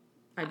help,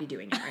 I'd be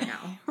doing it right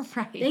now.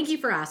 Right. Thank you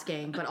for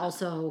asking, but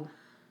also...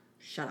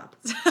 shut up.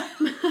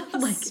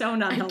 Like, so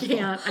not helpful.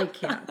 I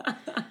can't.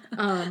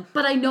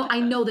 But I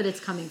know that it's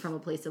coming from a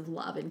place of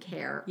love and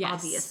care,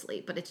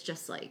 obviously. But it's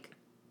just like,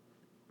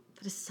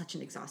 that is such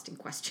an exhausting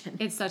question.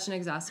 It's such an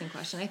exhausting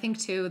question. I think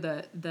too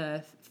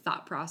the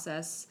thought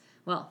process.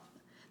 Well,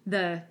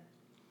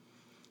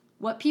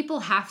 what people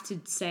have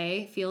to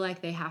say, feel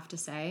like they have to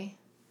say.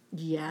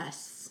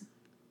 Yes.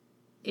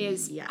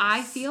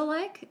 I feel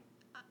like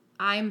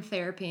I'm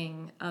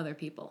therapying other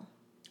people.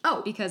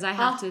 Oh, because I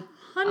have to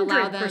 100%.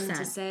 Allow them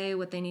to say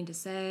what they need to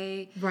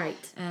say.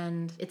 Right.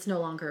 And it's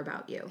no longer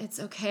about you. It's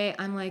okay.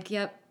 I'm like,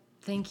 yep,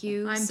 thank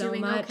you I'm so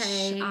doing much.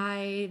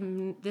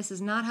 Okay. This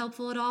is not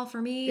helpful at all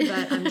for me,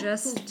 but I'm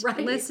just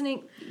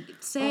listening.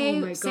 Say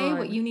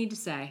what you need to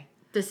say.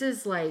 This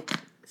is like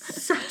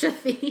such a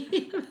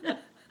theme.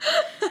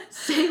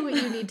 Say what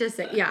you need to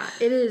say. Yeah,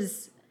 it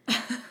is.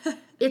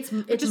 It's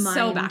just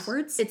so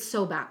backwards. It's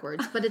so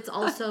backwards, but it's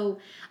also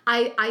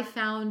I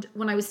found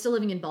when I was still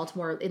living in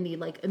Baltimore in the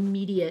like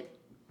immediate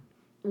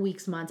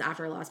weeks, months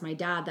after I lost my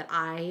dad, that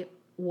I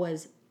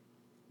was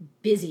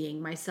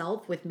busying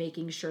myself with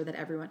making sure that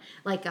everyone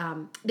like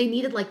they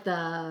needed like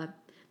the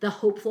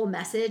hopeful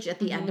message at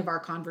the end of our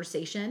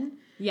conversation.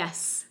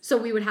 Yes. So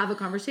we would have a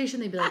conversation.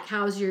 They'd be like,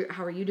 how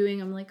are you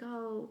doing? I'm like,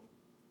 oh,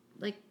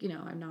 like, you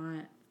know, I'm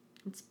not.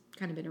 It's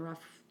kind of been a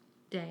rough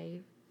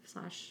day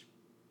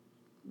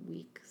 /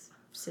 weeks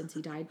since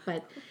he died.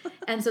 But,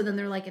 and so then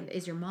they're like,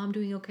 is your mom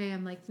doing okay?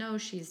 I'm like, no,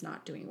 she's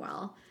not doing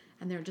well.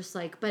 And they're just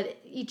like, but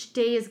each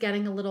day is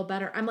getting a little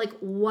better. I'm like,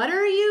 what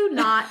are you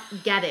not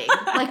getting?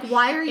 Like,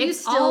 why are you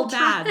still all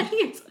trying? bad.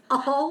 It's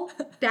all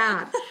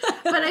bad.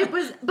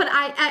 But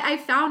I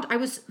found I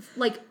was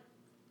like,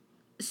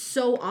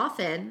 so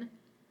often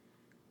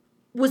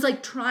was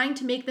like trying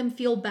to make them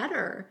feel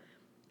better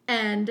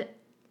and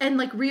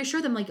like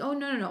reassure them like, oh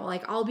no,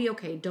 like I'll be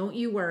okay, don't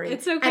you worry,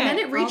 it's okay, and then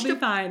it reached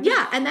fine.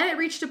 Yeah, and then it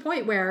reached a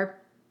point where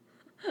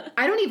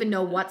I don't even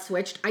know what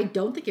switched. I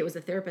don't think it was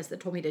a therapist that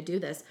told me to do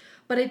this,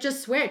 but it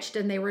just switched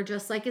and they were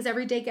just like, is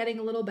every day getting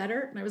a little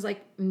better? And I was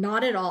like,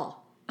 not at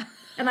all.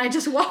 And I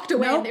just walked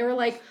away. Nope. And they were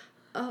like,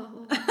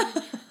 oh.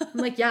 I'm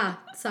like, yeah,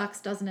 sucks,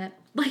 doesn't it?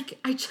 Like,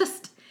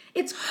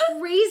 it's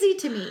crazy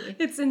to me.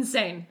 It's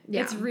insane.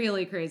 Yeah. It's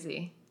really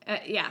crazy.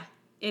 Yeah.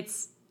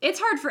 It's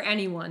hard for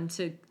anyone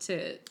to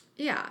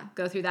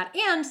go through that.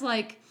 And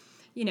like,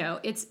 you know,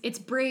 it's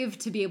brave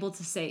to be able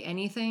to say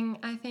anything,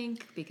 I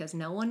think, because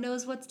no one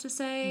knows what to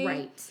say.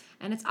 Right.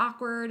 And it's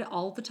awkward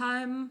all the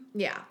time.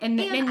 Yeah. And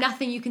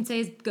nothing you can say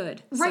is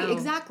good. Right, so.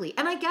 Exactly.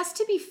 And I guess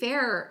to be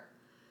fair,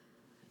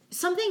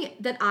 something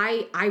that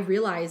I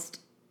realized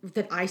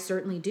that I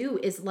certainly do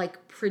is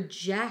like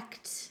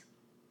project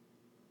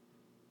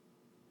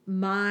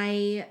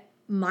my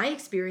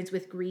experience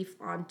with grief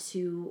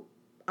onto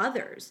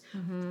others.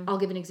 Mm-hmm. I'll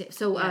give an example.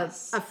 So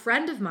yes. A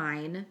friend of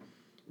mine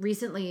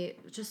recently,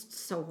 just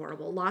so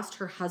horrible, lost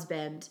her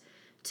husband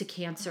to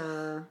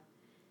cancer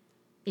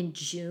in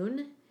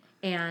June,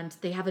 and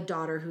they have a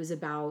daughter who's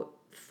about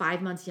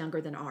 5 months younger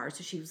than ours.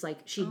 So she was like,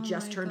 she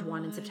just turned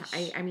 1 in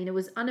September. I mean, it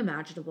was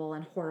unimaginable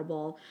and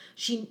horrible.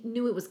 She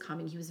knew it was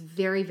coming. He was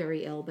very,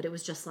 very ill, but it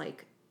was just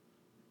like,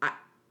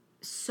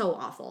 so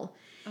awful.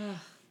 Ugh.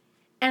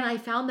 And I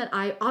found that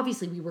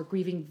obviously we were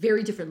grieving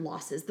very different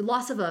losses. The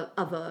loss of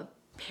a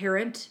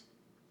parent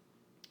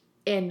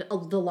and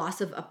the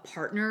loss of a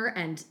partner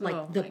and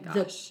like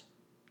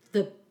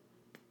the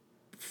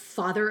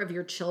father of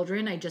your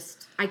children.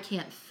 I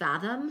can't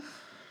fathom.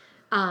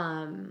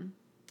 And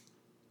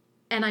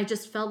I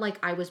just felt like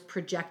I was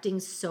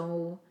projecting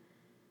so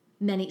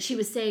many. She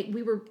was saying,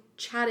 we were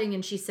chatting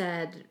and she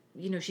said,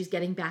 you know, she's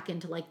getting back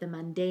into like the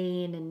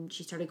mundane and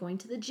she started going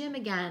to the gym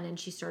again and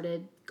she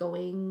started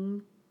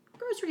going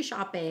grocery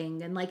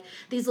shopping and like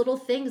these little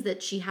things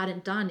that she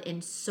hadn't done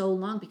in so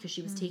long because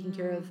she was taking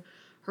care of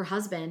her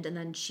husband, and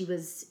then she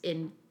was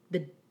in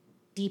the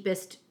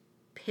deepest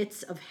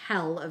pits of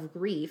hell of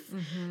grief.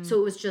 Mm-hmm.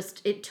 So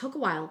it took a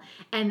while.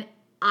 And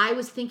I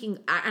was thinking,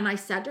 and I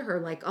said to her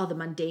like, oh, the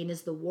mundane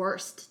is the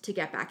worst to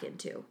get back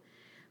into.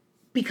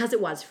 Because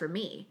it was for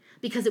me.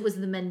 Because it was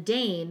the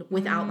mundane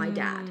without my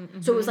dad.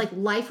 Mm-hmm. So it was like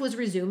life was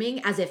resuming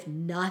as if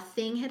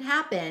nothing had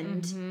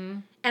happened. Mm-hmm.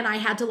 And I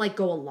had to like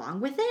go along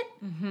with it.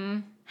 Mm-hmm.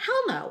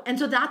 Hell no. And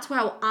so that's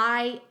how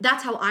I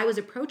was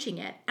approaching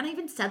it. And I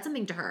even said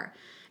something to her.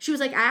 She was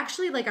like, I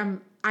actually, like,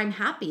 I'm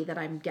happy that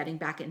I'm getting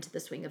back into the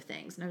swing of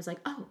things. And I was like,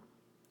 oh,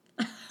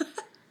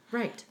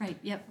 right. Right.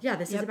 Yep. Yeah,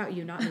 this is about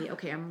you, not me.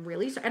 Okay, I'm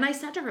really sorry. And I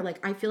said to her, like,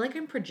 I feel like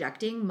I'm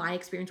projecting my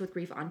experience with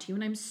grief onto you,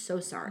 and I'm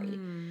so sorry.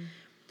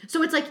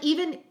 So it's like,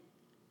 even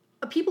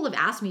people have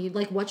asked me,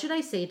 like, what should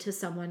I say to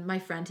someone, my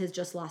friend has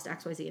just lost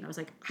XYZ? And I was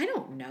like, I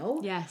don't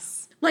know.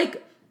 Yes.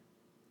 Like,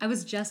 I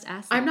was just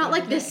asked. I'm not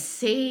like this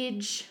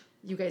sage.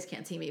 You guys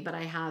can't see me, but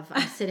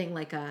I'm sitting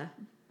like a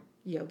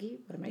yogi.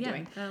 What am I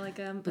doing? Like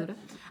Buddha.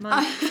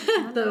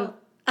 The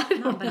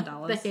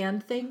The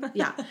hand thing.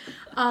 Yeah.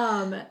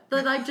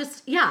 But I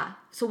just, yeah.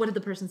 So what did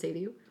the person say to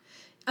you?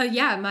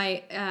 Yeah,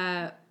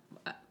 my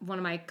one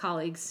of my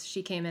colleagues,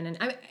 she came in,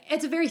 and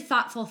it's a very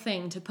thoughtful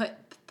thing to put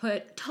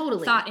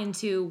Totally thought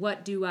into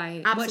what should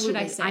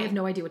I say? I have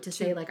no idea what to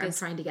say. Like, I'm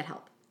trying to get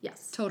help.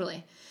 Yes.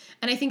 Totally.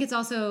 And I think it's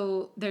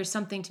also, there's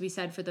something to be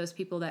said for those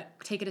people that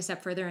take it a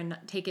step further and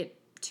take it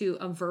to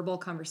a verbal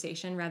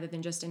conversation rather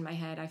than just in my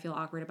head, I feel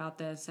awkward about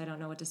this. I don't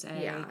know what to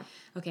say. Yeah.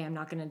 Okay, I'm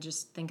not going to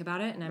just think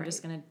about it, and I'm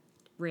just going to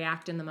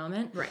react in the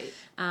moment. Right.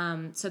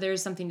 So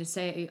there's something to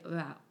say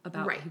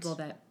about Right. people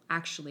that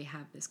actually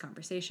have this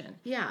conversation.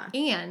 Yeah.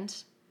 And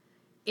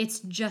it's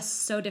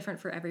just so different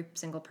for every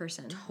single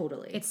person.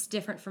 Totally. It's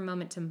different from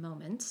moment to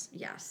moment.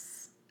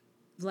 Yes.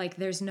 Like,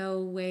 there's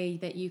no way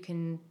that you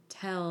can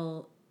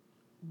tell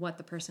what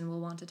the person will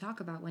want to talk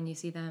about when you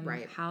see them,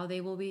 Right. how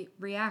they will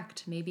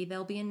react. Maybe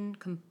they'll be in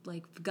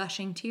like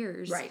gushing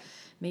tears. Right.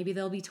 Maybe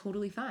they'll be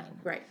totally fine.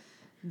 Right.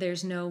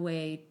 There's no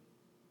way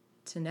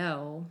to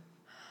know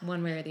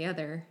one way or the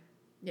other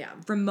Yeah.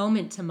 from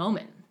moment to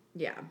moment.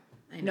 Yeah.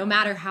 I know. No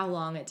matter how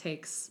long it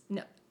takes.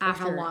 No, Or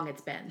how long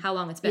it's been. How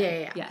long it's been.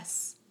 Yeah.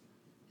 Yes.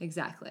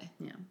 Exactly.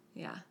 Yeah.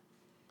 Yeah.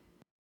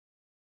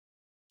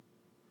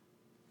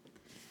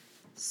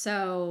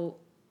 So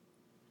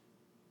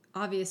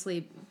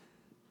obviously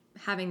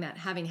having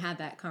had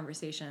that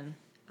conversation,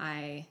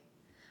 I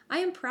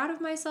am proud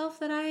of myself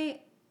that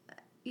I,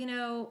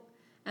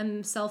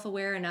 am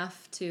self-aware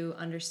enough to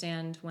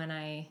understand when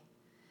I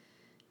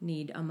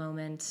need a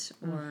moment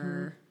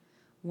or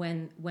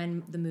when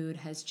the mood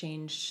has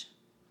changed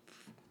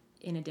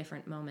in a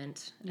different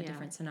moment, a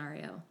different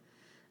scenario.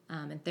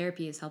 And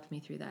therapy has helped me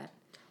through that.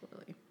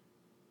 Totally.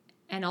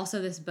 And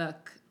also this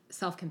book,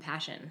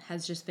 Self-Compassion,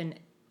 has just been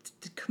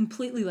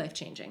completely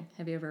life-changing.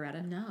 Have you ever read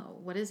it? No.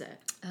 What is it?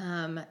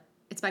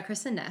 It's by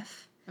Kristen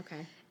Neff.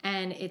 Okay.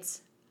 And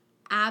it's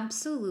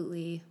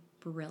absolutely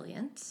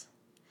brilliant.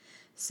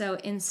 So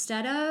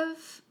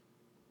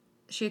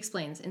she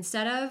explains,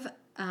 instead of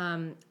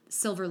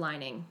silver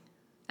lining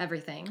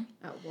everything.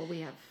 Oh, well,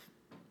 we have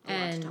a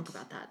lot to talk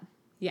about that.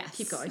 Yes.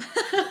 Keep going.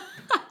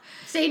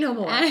 Say no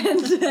more.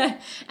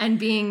 And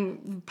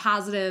being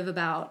positive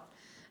about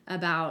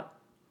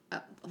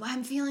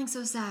I'm feeling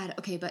so sad.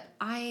 Okay, but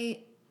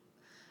I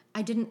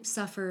didn't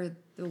suffer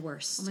the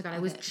worst. Oh my God, I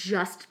was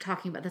just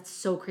talking about, that's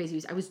so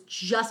crazy. I was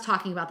just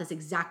talking about this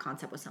exact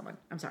concept with someone.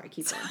 I'm sorry,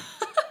 keep going.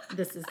 I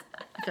feel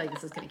like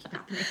this is going to keep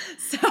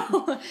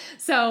happening.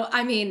 So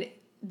I mean,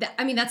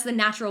 that's the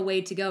natural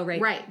way to go,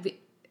 right? Right.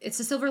 It's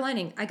a silver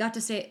lining. I got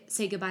to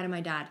say goodbye to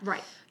my dad.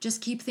 Right.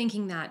 Just keep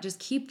thinking that. Just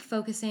keep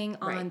focusing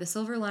on Right. the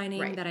silver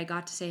lining Right. that I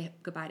got to say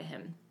goodbye to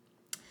him.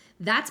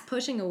 That's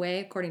pushing away,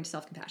 according to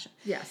Self-Compassion.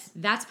 Yes.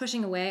 That's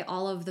pushing away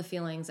all of the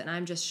feelings, and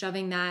I'm just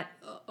shoving that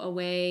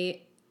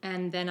away,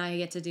 and then I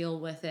get to deal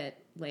with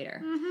it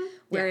later. Mm-hmm.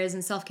 Whereas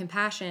in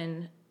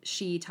Self-Compassion,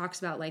 she talks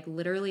about like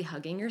literally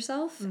hugging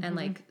yourself and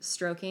like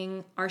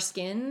stroking our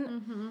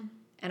skin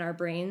and our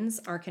brains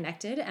are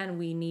connected, and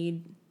we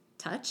need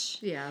touch.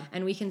 Yeah.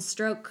 And we can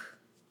stroke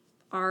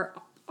our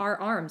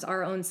arms,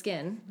 our own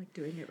skin. I'm like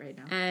doing it right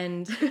now.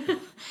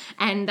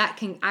 And that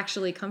can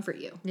actually comfort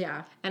you.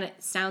 Yeah. And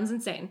it sounds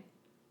insane.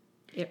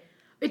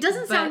 It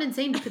doesn't sound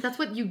insane because that's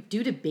what you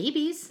do to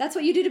babies. That's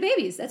what you do to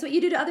babies. That's what you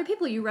do to other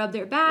people. You rub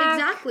their back.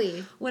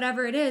 Exactly.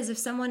 Whatever it is. If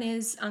someone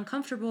is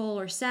uncomfortable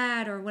or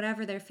sad or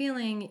whatever they're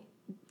feeling,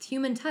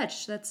 human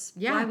touch. That's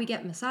why we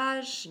get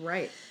massage.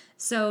 Right.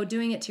 So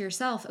doing it to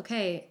yourself,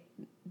 okay,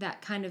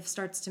 that kind of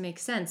starts to make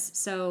sense.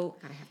 So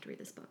God, I have to read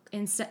this book.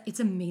 it's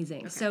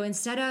amazing. Okay. So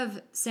instead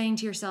of saying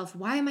to yourself,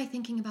 why am I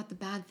thinking about the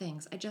bad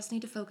things? I just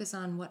need to focus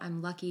on what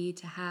I'm lucky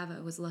to have.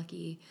 I was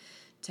lucky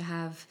to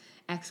have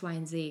X, Y,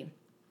 and Z.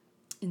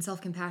 In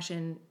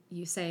Self-Compassion,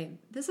 you say,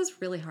 this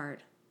is really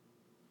hard.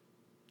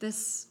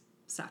 This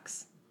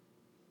sucks.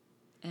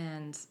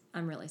 And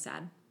I'm really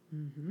sad.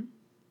 Mm-hmm.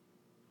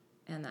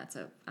 And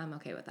I'm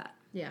okay with that.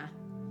 Yeah.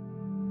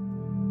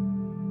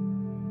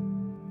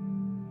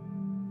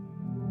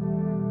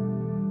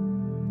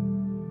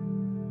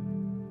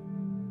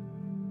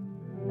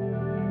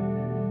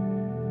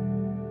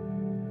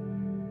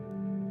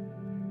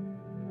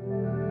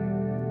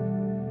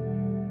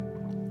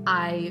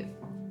 I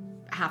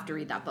have to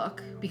read that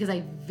book because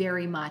I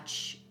very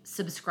much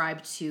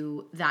subscribe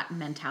to that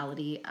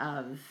mentality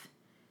of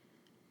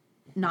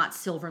not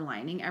silver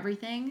lining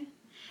everything.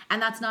 And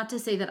that's not to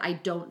say that I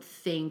don't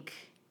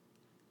think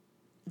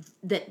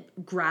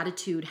that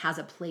gratitude has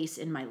a place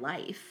in my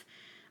life.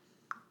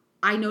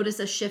 I notice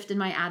a shift in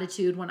my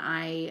attitude when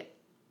I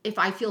if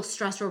I feel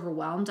stressed or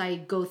overwhelmed, I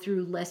go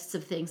through lists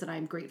of things that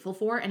I'm grateful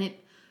for, and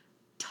it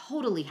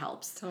totally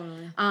helps.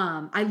 Totally.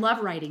 I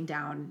love writing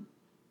down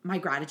my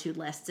gratitude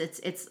lists.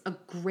 It's a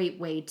great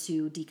way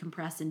to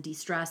decompress and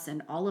de-stress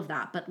and all of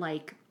that. But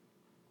like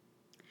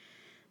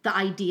the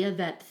idea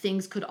that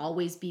things could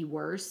always be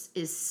worse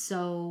is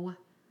so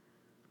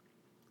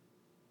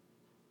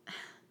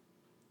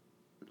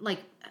like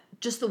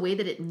just the way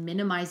that it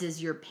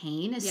minimizes your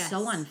pain is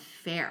so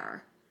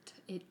unfair.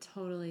 It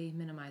totally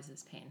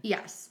minimizes pain.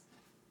 Yes.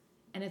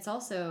 And it's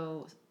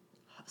also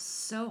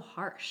so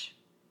harsh.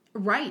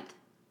 Right.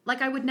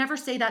 Like I would never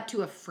say that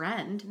to a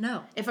friend.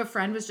 No. If a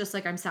friend was just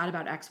like, I'm sad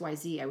about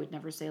XYZ, I would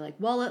never say like,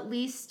 well, at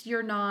least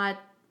you're not,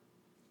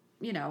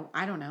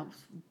 I don't know,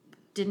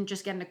 didn't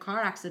just get in a car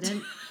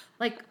accident.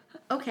 Like,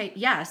 okay,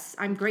 yes,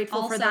 I'm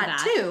grateful for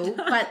that too.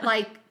 But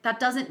like, that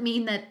doesn't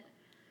mean that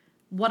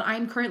what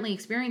I'm currently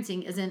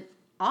experiencing isn't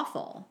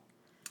awful.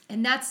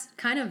 And that's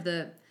kind of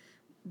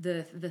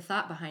the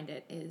thought behind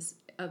it is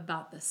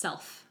about the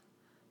self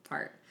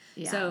part.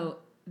 Yeah. So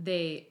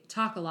they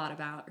talk a lot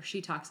about, or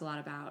she talks a lot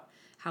about,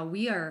 how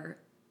we are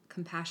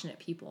compassionate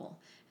people.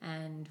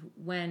 And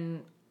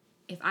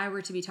if I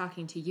were to be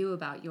talking to you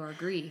about your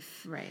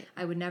grief, right,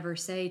 I would never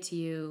say to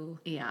you,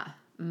 yeah.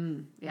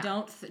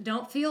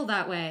 Don't feel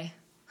that way.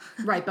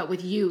 Right, but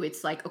with you,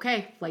 it's like,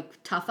 okay,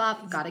 like tough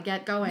up, gotta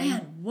get going.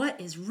 Man,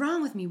 what is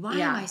wrong with me? Why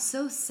am I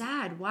so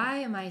sad? Why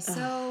am I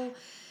so...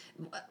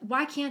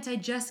 Why can't I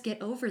just get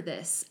over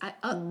this?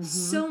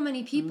 So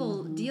many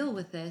people deal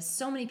with this.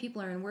 So many people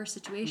are in worse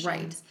situations.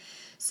 Right.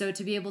 So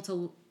to be able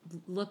to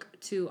look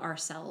to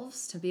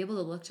ourselves, to be able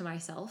to look to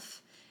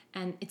myself,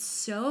 and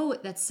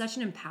that's such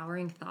an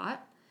empowering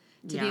thought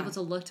to be able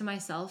to look to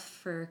myself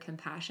for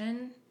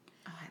compassion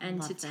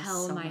and to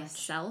tell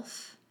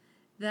myself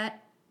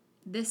that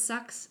this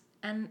sucks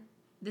and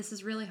this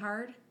is really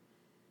hard.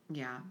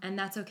 Yeah. And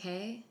that's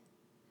okay.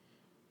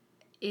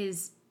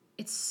 It's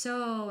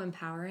so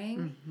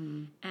empowering.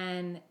 Mm-hmm.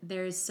 And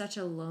there's such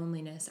a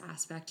loneliness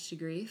aspect to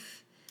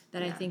grief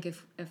that I think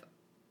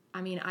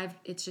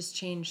it's just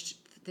changed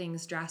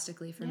things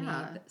drastically for me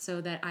so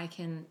that I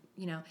can,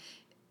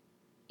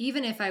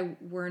 even if I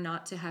were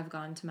not to have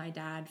gone to my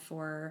dad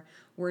for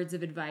words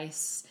of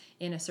advice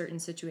in a certain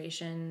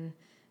situation,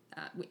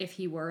 if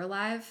he were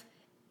alive,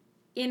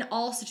 in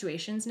all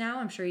situations now,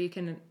 I'm sure you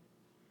can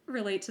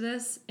relate to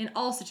this, in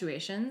all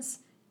situations,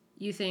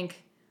 you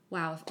think,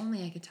 wow, if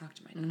only I could talk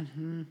to my dad.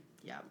 Mm-hmm.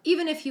 Yeah.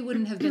 Even if he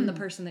wouldn't have been the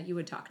person that you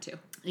would talk to.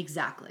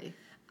 Exactly.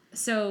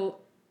 So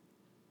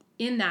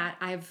in that,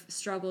 I've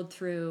struggled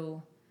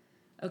through,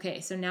 okay,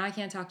 so now I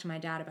can't talk to my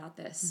dad about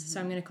this, so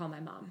I'm going to call my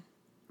mom.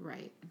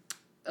 Right.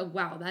 Oh,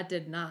 wow, that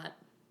did not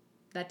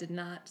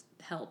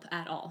help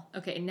at all.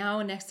 Okay,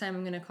 now next time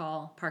I'm going to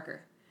call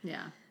Parker.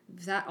 Yeah.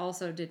 That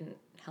also didn't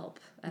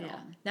help at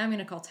all. Now I'm going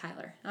to call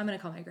Tyler. I'm going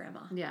to call my grandma.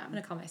 Yeah. I'm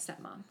going to call my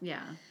stepmom.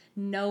 Yeah.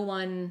 No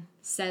one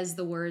says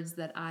the words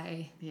that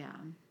I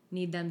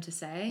need them to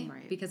say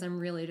because I'm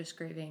really just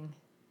craving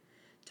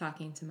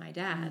talking to my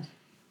dad.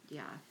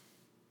 Yeah.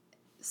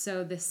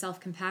 So this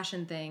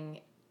self-compassion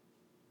thing,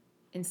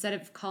 instead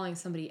of calling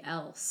somebody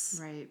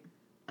else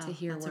to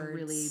hear words. That's a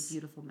really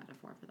beautiful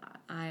metaphor for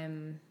that.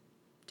 I'm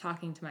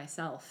talking to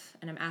myself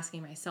and I'm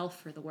asking myself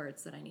for the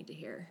words that I need to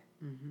hear.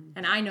 Mm-hmm.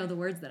 And I know the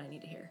words that I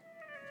need to hear.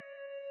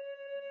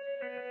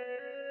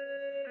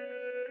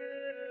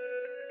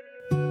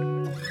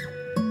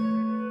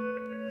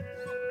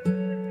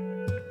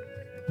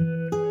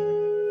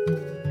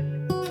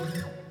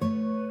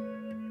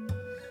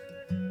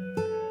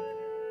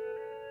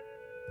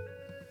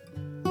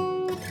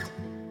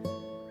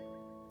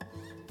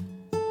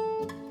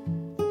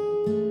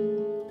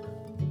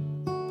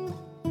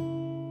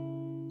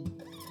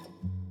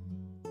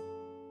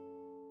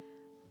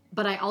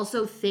 But I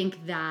also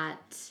think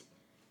that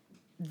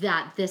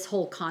this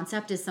whole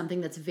concept is something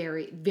that's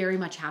very, very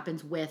much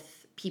happens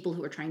with people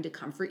who are trying to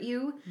comfort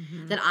you.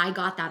 Mm-hmm. That I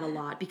got that a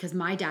lot because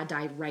my dad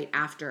died right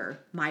after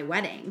my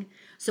wedding.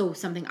 So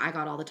something I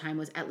got all the time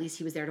was at least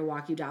he was there to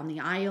walk you down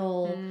the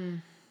aisle.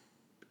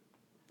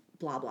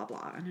 Blah, blah,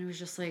 blah. And I was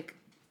just like,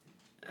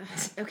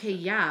 okay,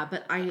 yeah,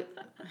 but I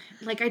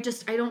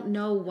don't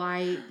know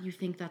why you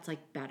think that's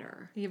like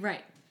better. You're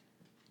right.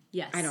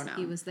 Yes. I don't know.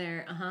 He was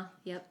there.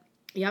 Yep.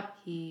 Yep.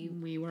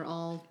 We were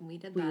all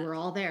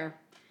there.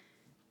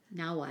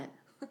 Now what?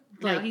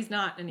 Now he's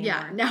not anymore.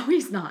 Yeah, now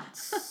he's not.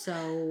 So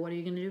what are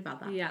you going to do about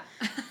that? Yeah.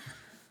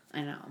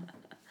 I know.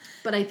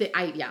 But I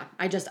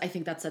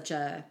think that's such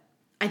a,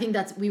 I think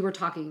that's, we were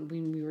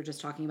just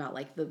talking about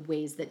like the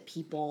ways that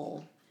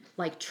people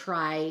like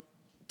try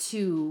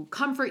to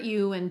comfort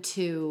you and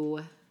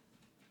to,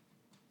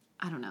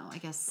 I don't know, I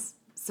guess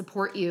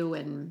support you.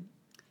 And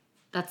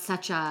that's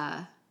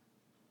I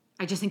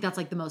just think that's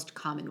like the most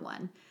common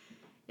one.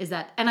 Is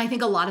that, and I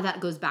think a lot of that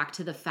goes back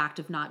to the fact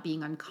of not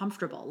being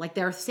uncomfortable. Like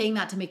they're saying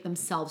that to make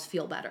themselves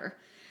feel better.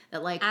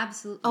 That like,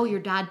 absolutely. Oh, your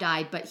dad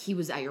died, but he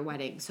was at your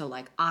wedding. So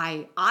like,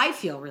 I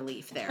feel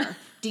relief there.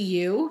 Do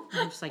you?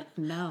 I'm just like,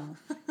 no,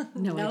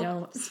 nope, I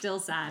don't. Still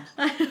sad.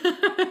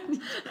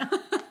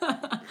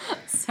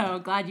 So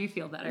glad you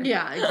feel better.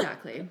 Yeah,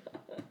 exactly.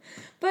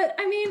 But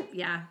I mean,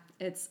 yeah,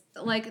 it's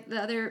like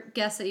the other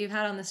guests that you've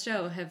had on the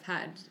show have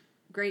had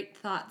great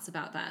thoughts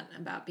about that,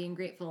 about being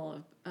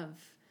grateful of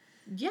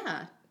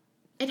Yeah.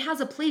 It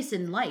has a place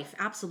in life,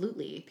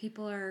 absolutely.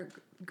 people are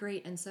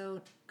great and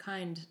so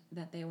kind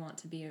that they want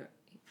to be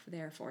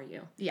there for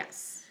you.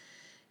 Yes.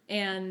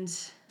 And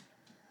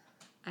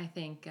I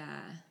think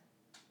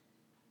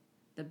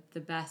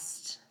the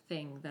best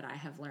thing that I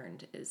have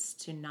learned is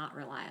to not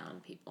rely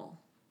on people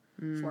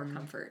for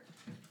comfort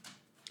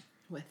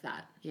with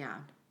that. Yeah.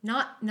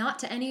 Not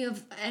to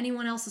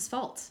anyone else's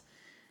fault,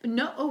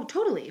 No, oh,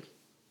 totally.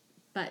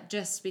 but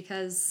just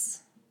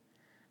because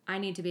I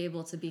need to be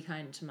able to be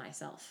kind to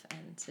myself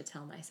and to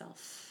tell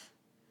myself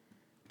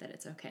that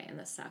it's okay and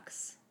this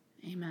sucks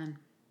Amen.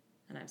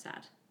 and I'm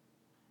sad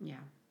Yeah.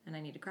 and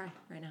I need to cry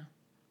right now.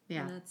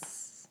 Yeah. And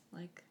that's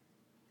like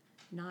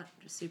not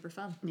just super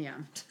fun. Yeah.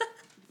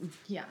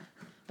 Yeah.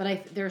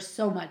 But there's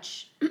so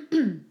much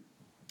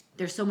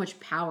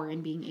power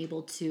in being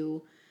able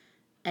to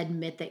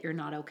admit that you're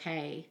not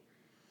okay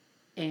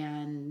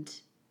and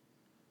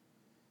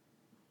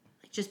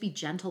like just be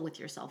gentle with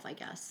yourself, I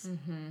guess.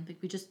 Mm-hmm. Like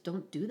we just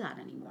don't do that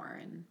anymore.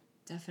 And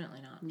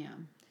Definitely not.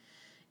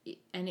 yeah.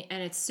 And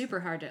it's super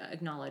hard to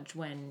acknowledge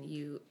when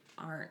you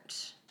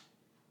aren't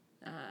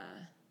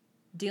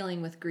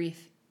dealing with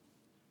grief,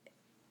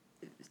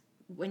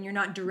 when you're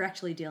not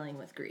directly dealing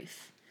with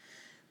grief.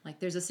 Like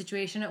there's a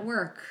situation at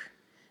work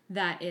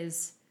that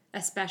is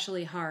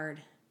especially hard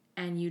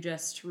and you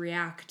just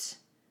react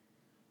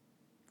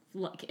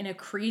like in a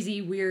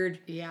crazy, weird,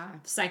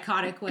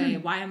 psychotic way.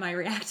 Why am I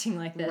reacting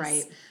like this?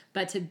 Right.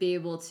 But to be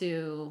able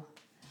to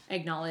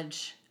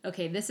acknowledge,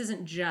 okay, this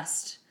isn't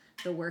just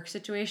the work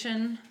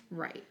situation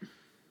Right.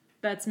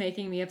 that's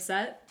making me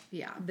upset.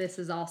 Yeah. This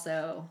is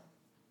also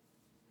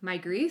my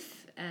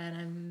grief, and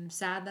I'm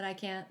sad that I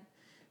can't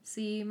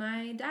see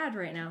my dad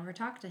right now or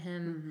talk to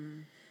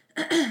him.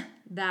 Mm-hmm.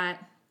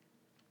 That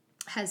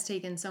has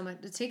taken so much,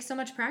 it takes so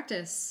much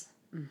practice.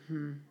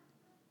 Mm-hmm.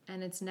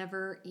 And it's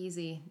never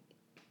easy.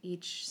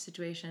 Each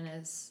situation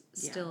is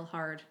still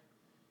hard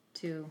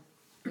to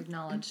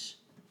acknowledge.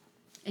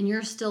 And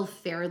you're still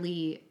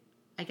fairly,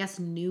 I guess,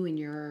 new in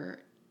your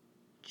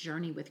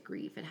journey with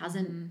grief. It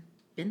hasn't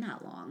been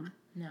that long.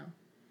 No.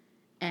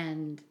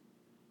 And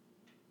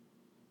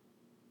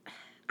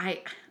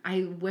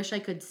I wish I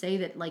could say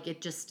that, like,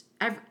 it just,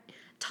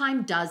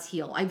 time does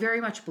heal. I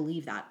very much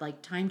believe that.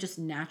 Like, time just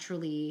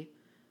naturally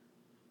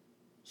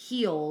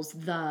heals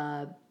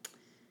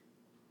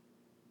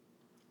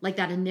like,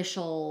 that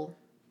initial,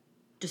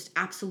 just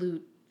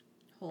absolute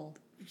Hold.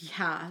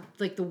 Yeah,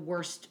 like the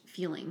worst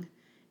feeling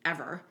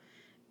ever.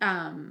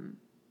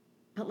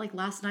 But like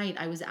last night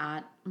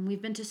and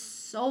we've been to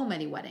so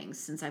many weddings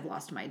since I've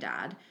lost my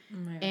dad. Oh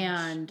my gosh.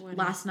 And Weddings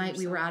last night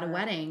we so were at a hard.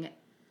 wedding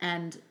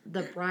and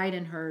the bride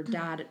and her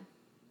dad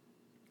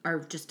are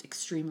just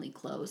extremely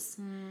close.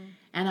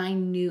 And I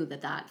knew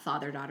that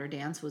father-daughter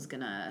dance was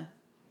gonna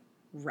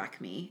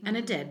wreck me. And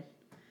it did.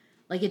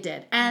 Like it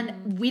did.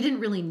 And we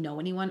didn't really know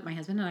anyone. My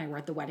husband and I were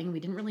at the wedding. We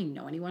didn't really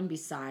know anyone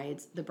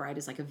besides the bride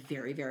is like a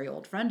very, very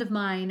old friend of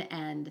mine.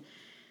 And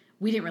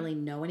we didn't really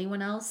know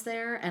anyone else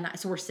there. And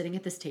so we're sitting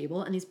at this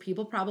table and these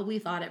people probably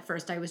thought at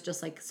first I was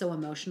just like so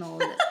emotional.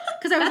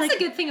 Because I was That's like, the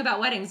good thing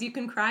about weddings. You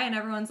can cry and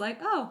everyone's like,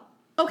 oh.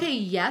 okay,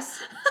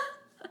 yes.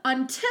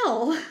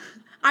 Until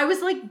I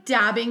was like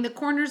dabbing the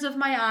corners of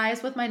my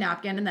eyes with my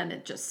napkin and then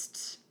it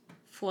just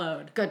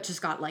Flowed.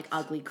 just got like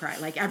ugly cry.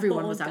 Like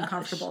everyone was gosh.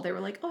 uncomfortable. They were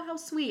like, oh, how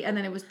sweet. And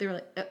then they were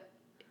like,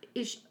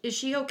 is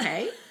she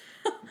okay?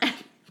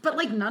 But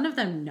like none of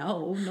them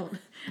know. No.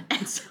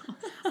 And so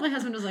my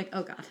husband was like,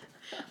 oh God.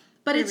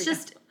 But it's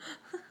just,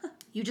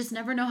 you just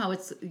never know how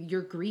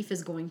your grief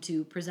is going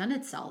to present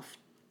itself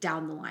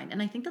down the line.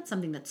 And I think that's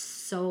something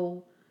that's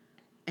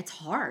it's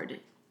hard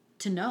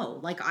to know.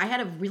 Like I had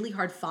a really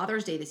hard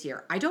Father's Day this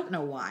year. I don't know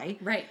why.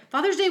 Right.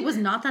 Father's Day was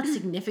not that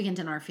significant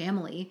in our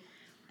family.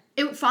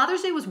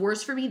 Father's Day was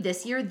worse for me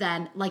this year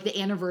than like the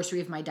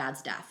anniversary of my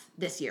dad's death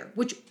this year,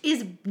 which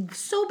is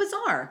so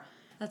bizarre.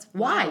 That's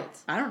why. wild.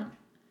 I don't know.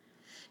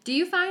 Do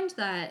you find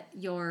that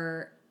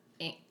your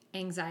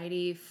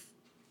anxiety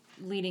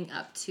leading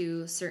up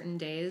to certain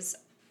days,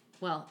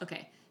 well,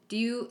 okay, do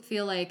you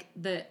feel like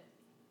the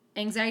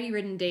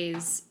anxiety-ridden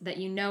days that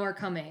you know are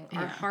coming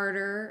are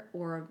harder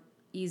or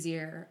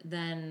easier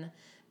than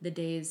the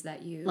days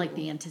that you... Like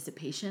the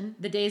anticipation?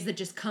 The days that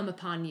just come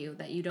upon you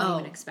that you don't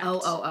even expect.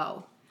 That's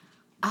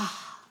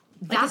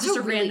it's just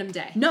a random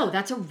day. No,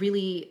 that's a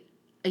really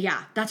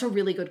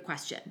good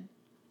question.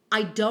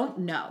 I don't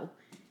know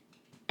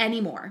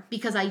anymore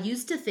because I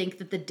used to think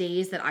that the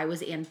days that I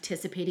was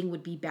anticipating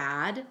would be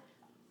bad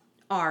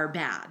are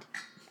bad.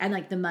 And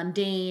like the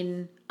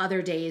mundane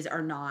other days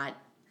are not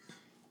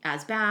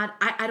as bad.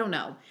 I don't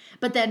know.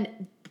 But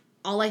then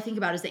all I think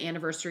about is the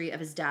anniversary of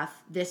his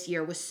death this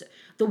year was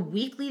the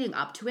week leading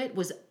up to it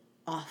was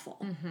awful.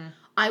 Mm-hmm.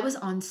 I was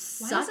on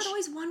such... Why is it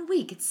always 1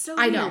 week? It's so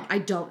I weird. know. I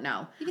don't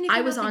know. Even if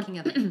you're not thinking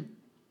of it.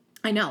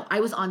 I know. I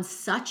was on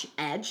such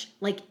edge.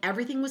 Like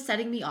everything was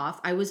setting me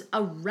off. I was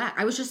a wreck.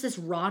 I was just this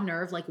raw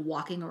nerve, like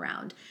walking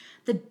around.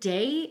 The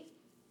day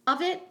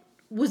of it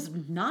was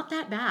not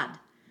that bad.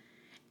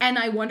 And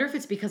I wonder if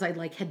it's because I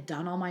like had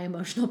done all my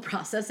emotional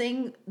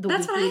processing the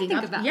That's week what I leading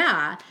think up. about.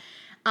 Yeah.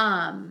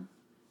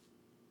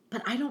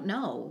 But I don't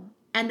know.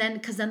 And then,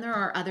 because then there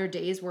are other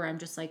days where I'm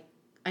just like,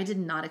 I did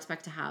not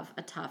expect to have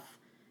a tough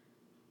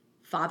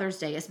Father's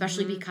Day,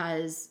 especially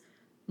because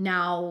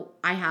now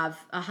I have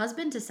a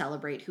husband to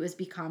celebrate who has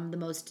become the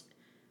most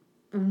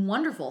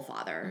wonderful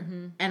father.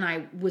 And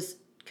I was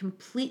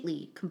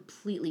completely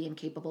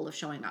incapable of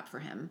showing up for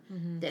him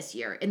this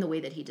year in the way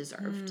that he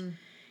deserved.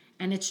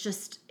 And it's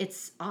just,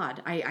 it's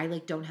odd. I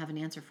like don't have an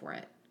answer for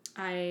it.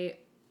 I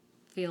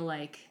feel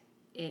like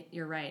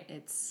you're right.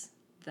 It's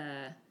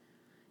the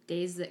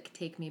days that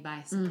take me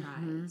by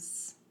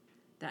surprise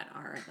that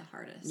are the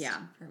hardest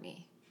for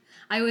me.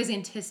 I always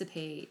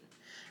anticipate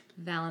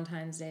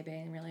Valentine's Day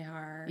being really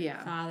hard,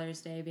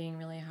 Father's Day being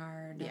really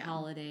hard, the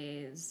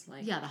holidays,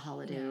 like the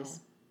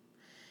holidays,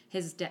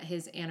 his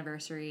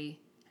anniversary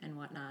and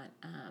whatnot.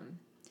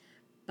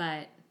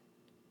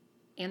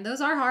 And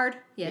those are hard,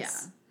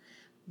 yes. Yeah.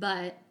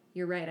 But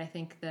you're right. I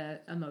think the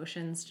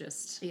emotions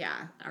just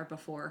are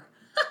before,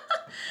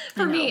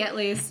 for me at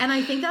least. And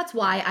I think that's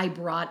why I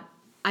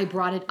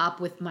brought it up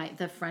with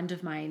the friend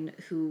of mine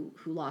who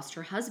lost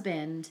her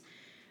husband,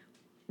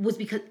 was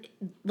because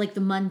like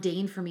the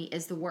mundane for me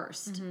is the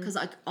worst, because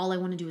like all I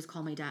want to do is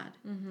call my dad.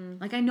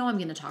 Like I know I'm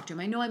going to talk to him.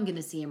 I know I'm going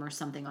to see him or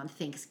something on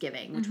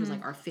Thanksgiving, which was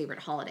like our favorite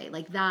holiday.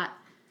 Like that.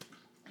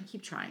 I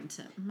keep trying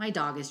to. My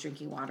dog is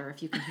drinking water,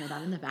 if you can hear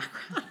that in the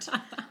background.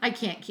 I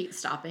can't keep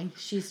stopping.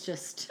 She's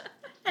just...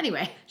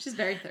 Anyway. She's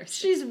very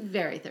thirsty. She's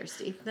very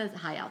thirsty. That's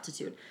high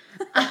altitude.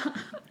 Gotta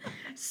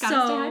stay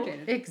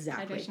hydrated.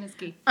 Exactly. Hydration is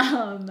key.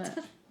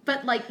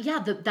 But like,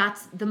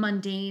 that's the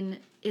mundane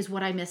is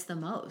what I miss the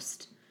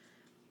most.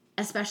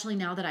 Especially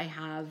now that I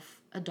have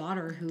a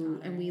daughter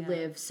and we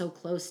live so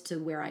close to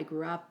where I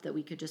grew up that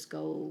we could just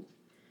go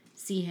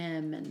see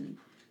him, and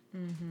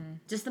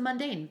just the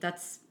mundane.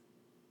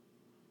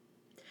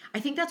 I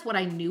think that's what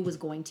I knew was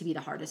going to be the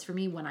hardest for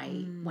me when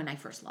I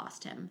first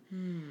lost him.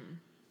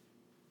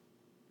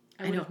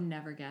 I would have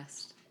never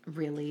guessed.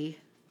 Really?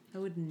 I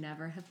would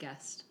never have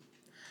guessed.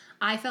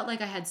 I felt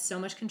like I had so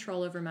much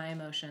control over my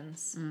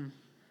emotions.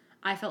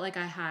 I felt like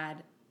I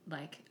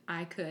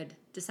could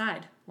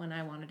decide when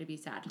I wanted to be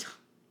sad.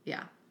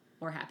 Yeah.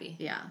 Or happy.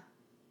 Yeah.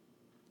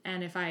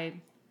 And if I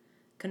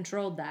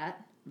controlled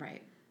that,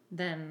 right,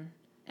 then,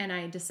 and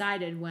I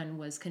decided when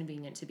was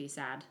convenient to be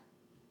sad.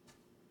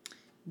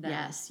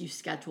 Yes, you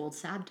scheduled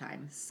sad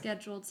time.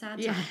 Scheduled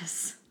sad time.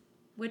 Yes.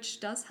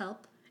 Which does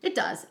help. It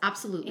does,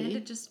 absolutely. And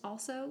it just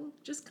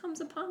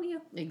comes upon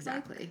you.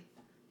 Exactly. Like,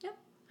 yep.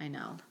 I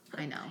know.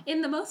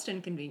 In the most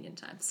inconvenient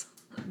times.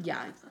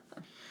 Yeah.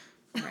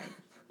 Right.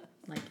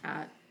 Like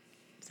at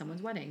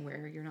someone's wedding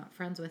where you're not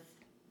friends with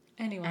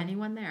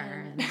anyone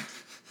there, and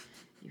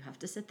you have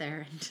to sit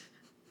there and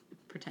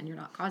pretend you're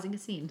not causing a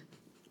scene.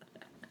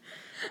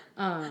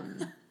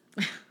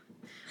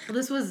 Well,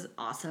 this was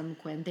awesome,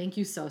 Quinn. Thank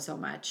you so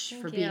much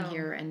for being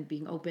here and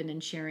being open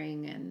and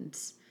sharing. And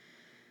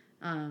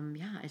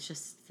it's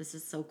just, this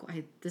is so cool.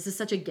 This is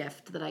such a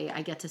gift that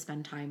I get to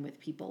spend time with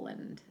people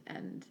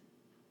and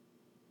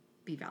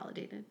be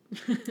validated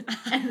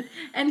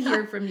and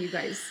hear from you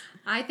guys.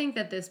 I think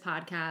that this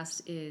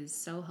podcast is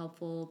so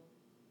helpful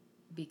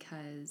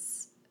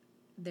because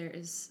there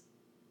is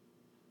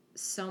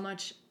so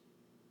much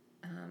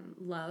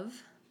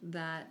love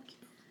that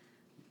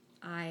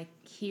I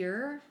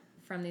hear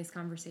from these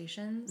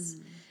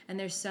conversations, and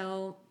there's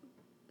so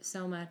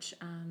much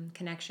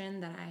connection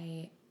that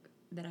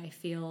I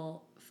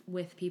feel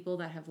with people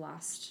that have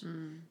lost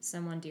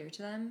someone dear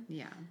to them.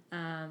 Yeah.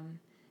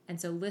 And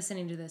so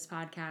listening to this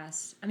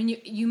podcast, I mean,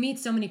 you meet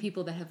so many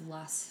people that have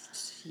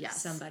lost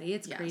somebody.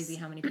 It's crazy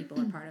how many people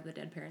are part of the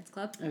Dead Parents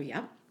Club. Oh,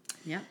 yeah.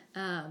 Yeah.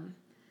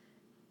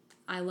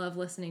 I love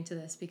listening to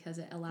this because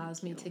it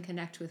allows me to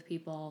connect with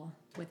people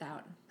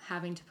without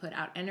having to put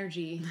out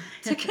energy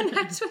to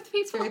connect with people.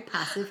 It's very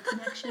passive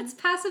connection. It's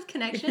passive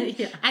connection.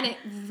 And it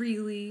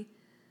really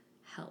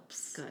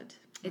helps. Good.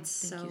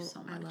 It's thank you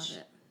so much. I love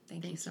it.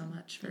 Thank you so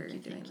much for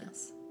doing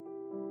this.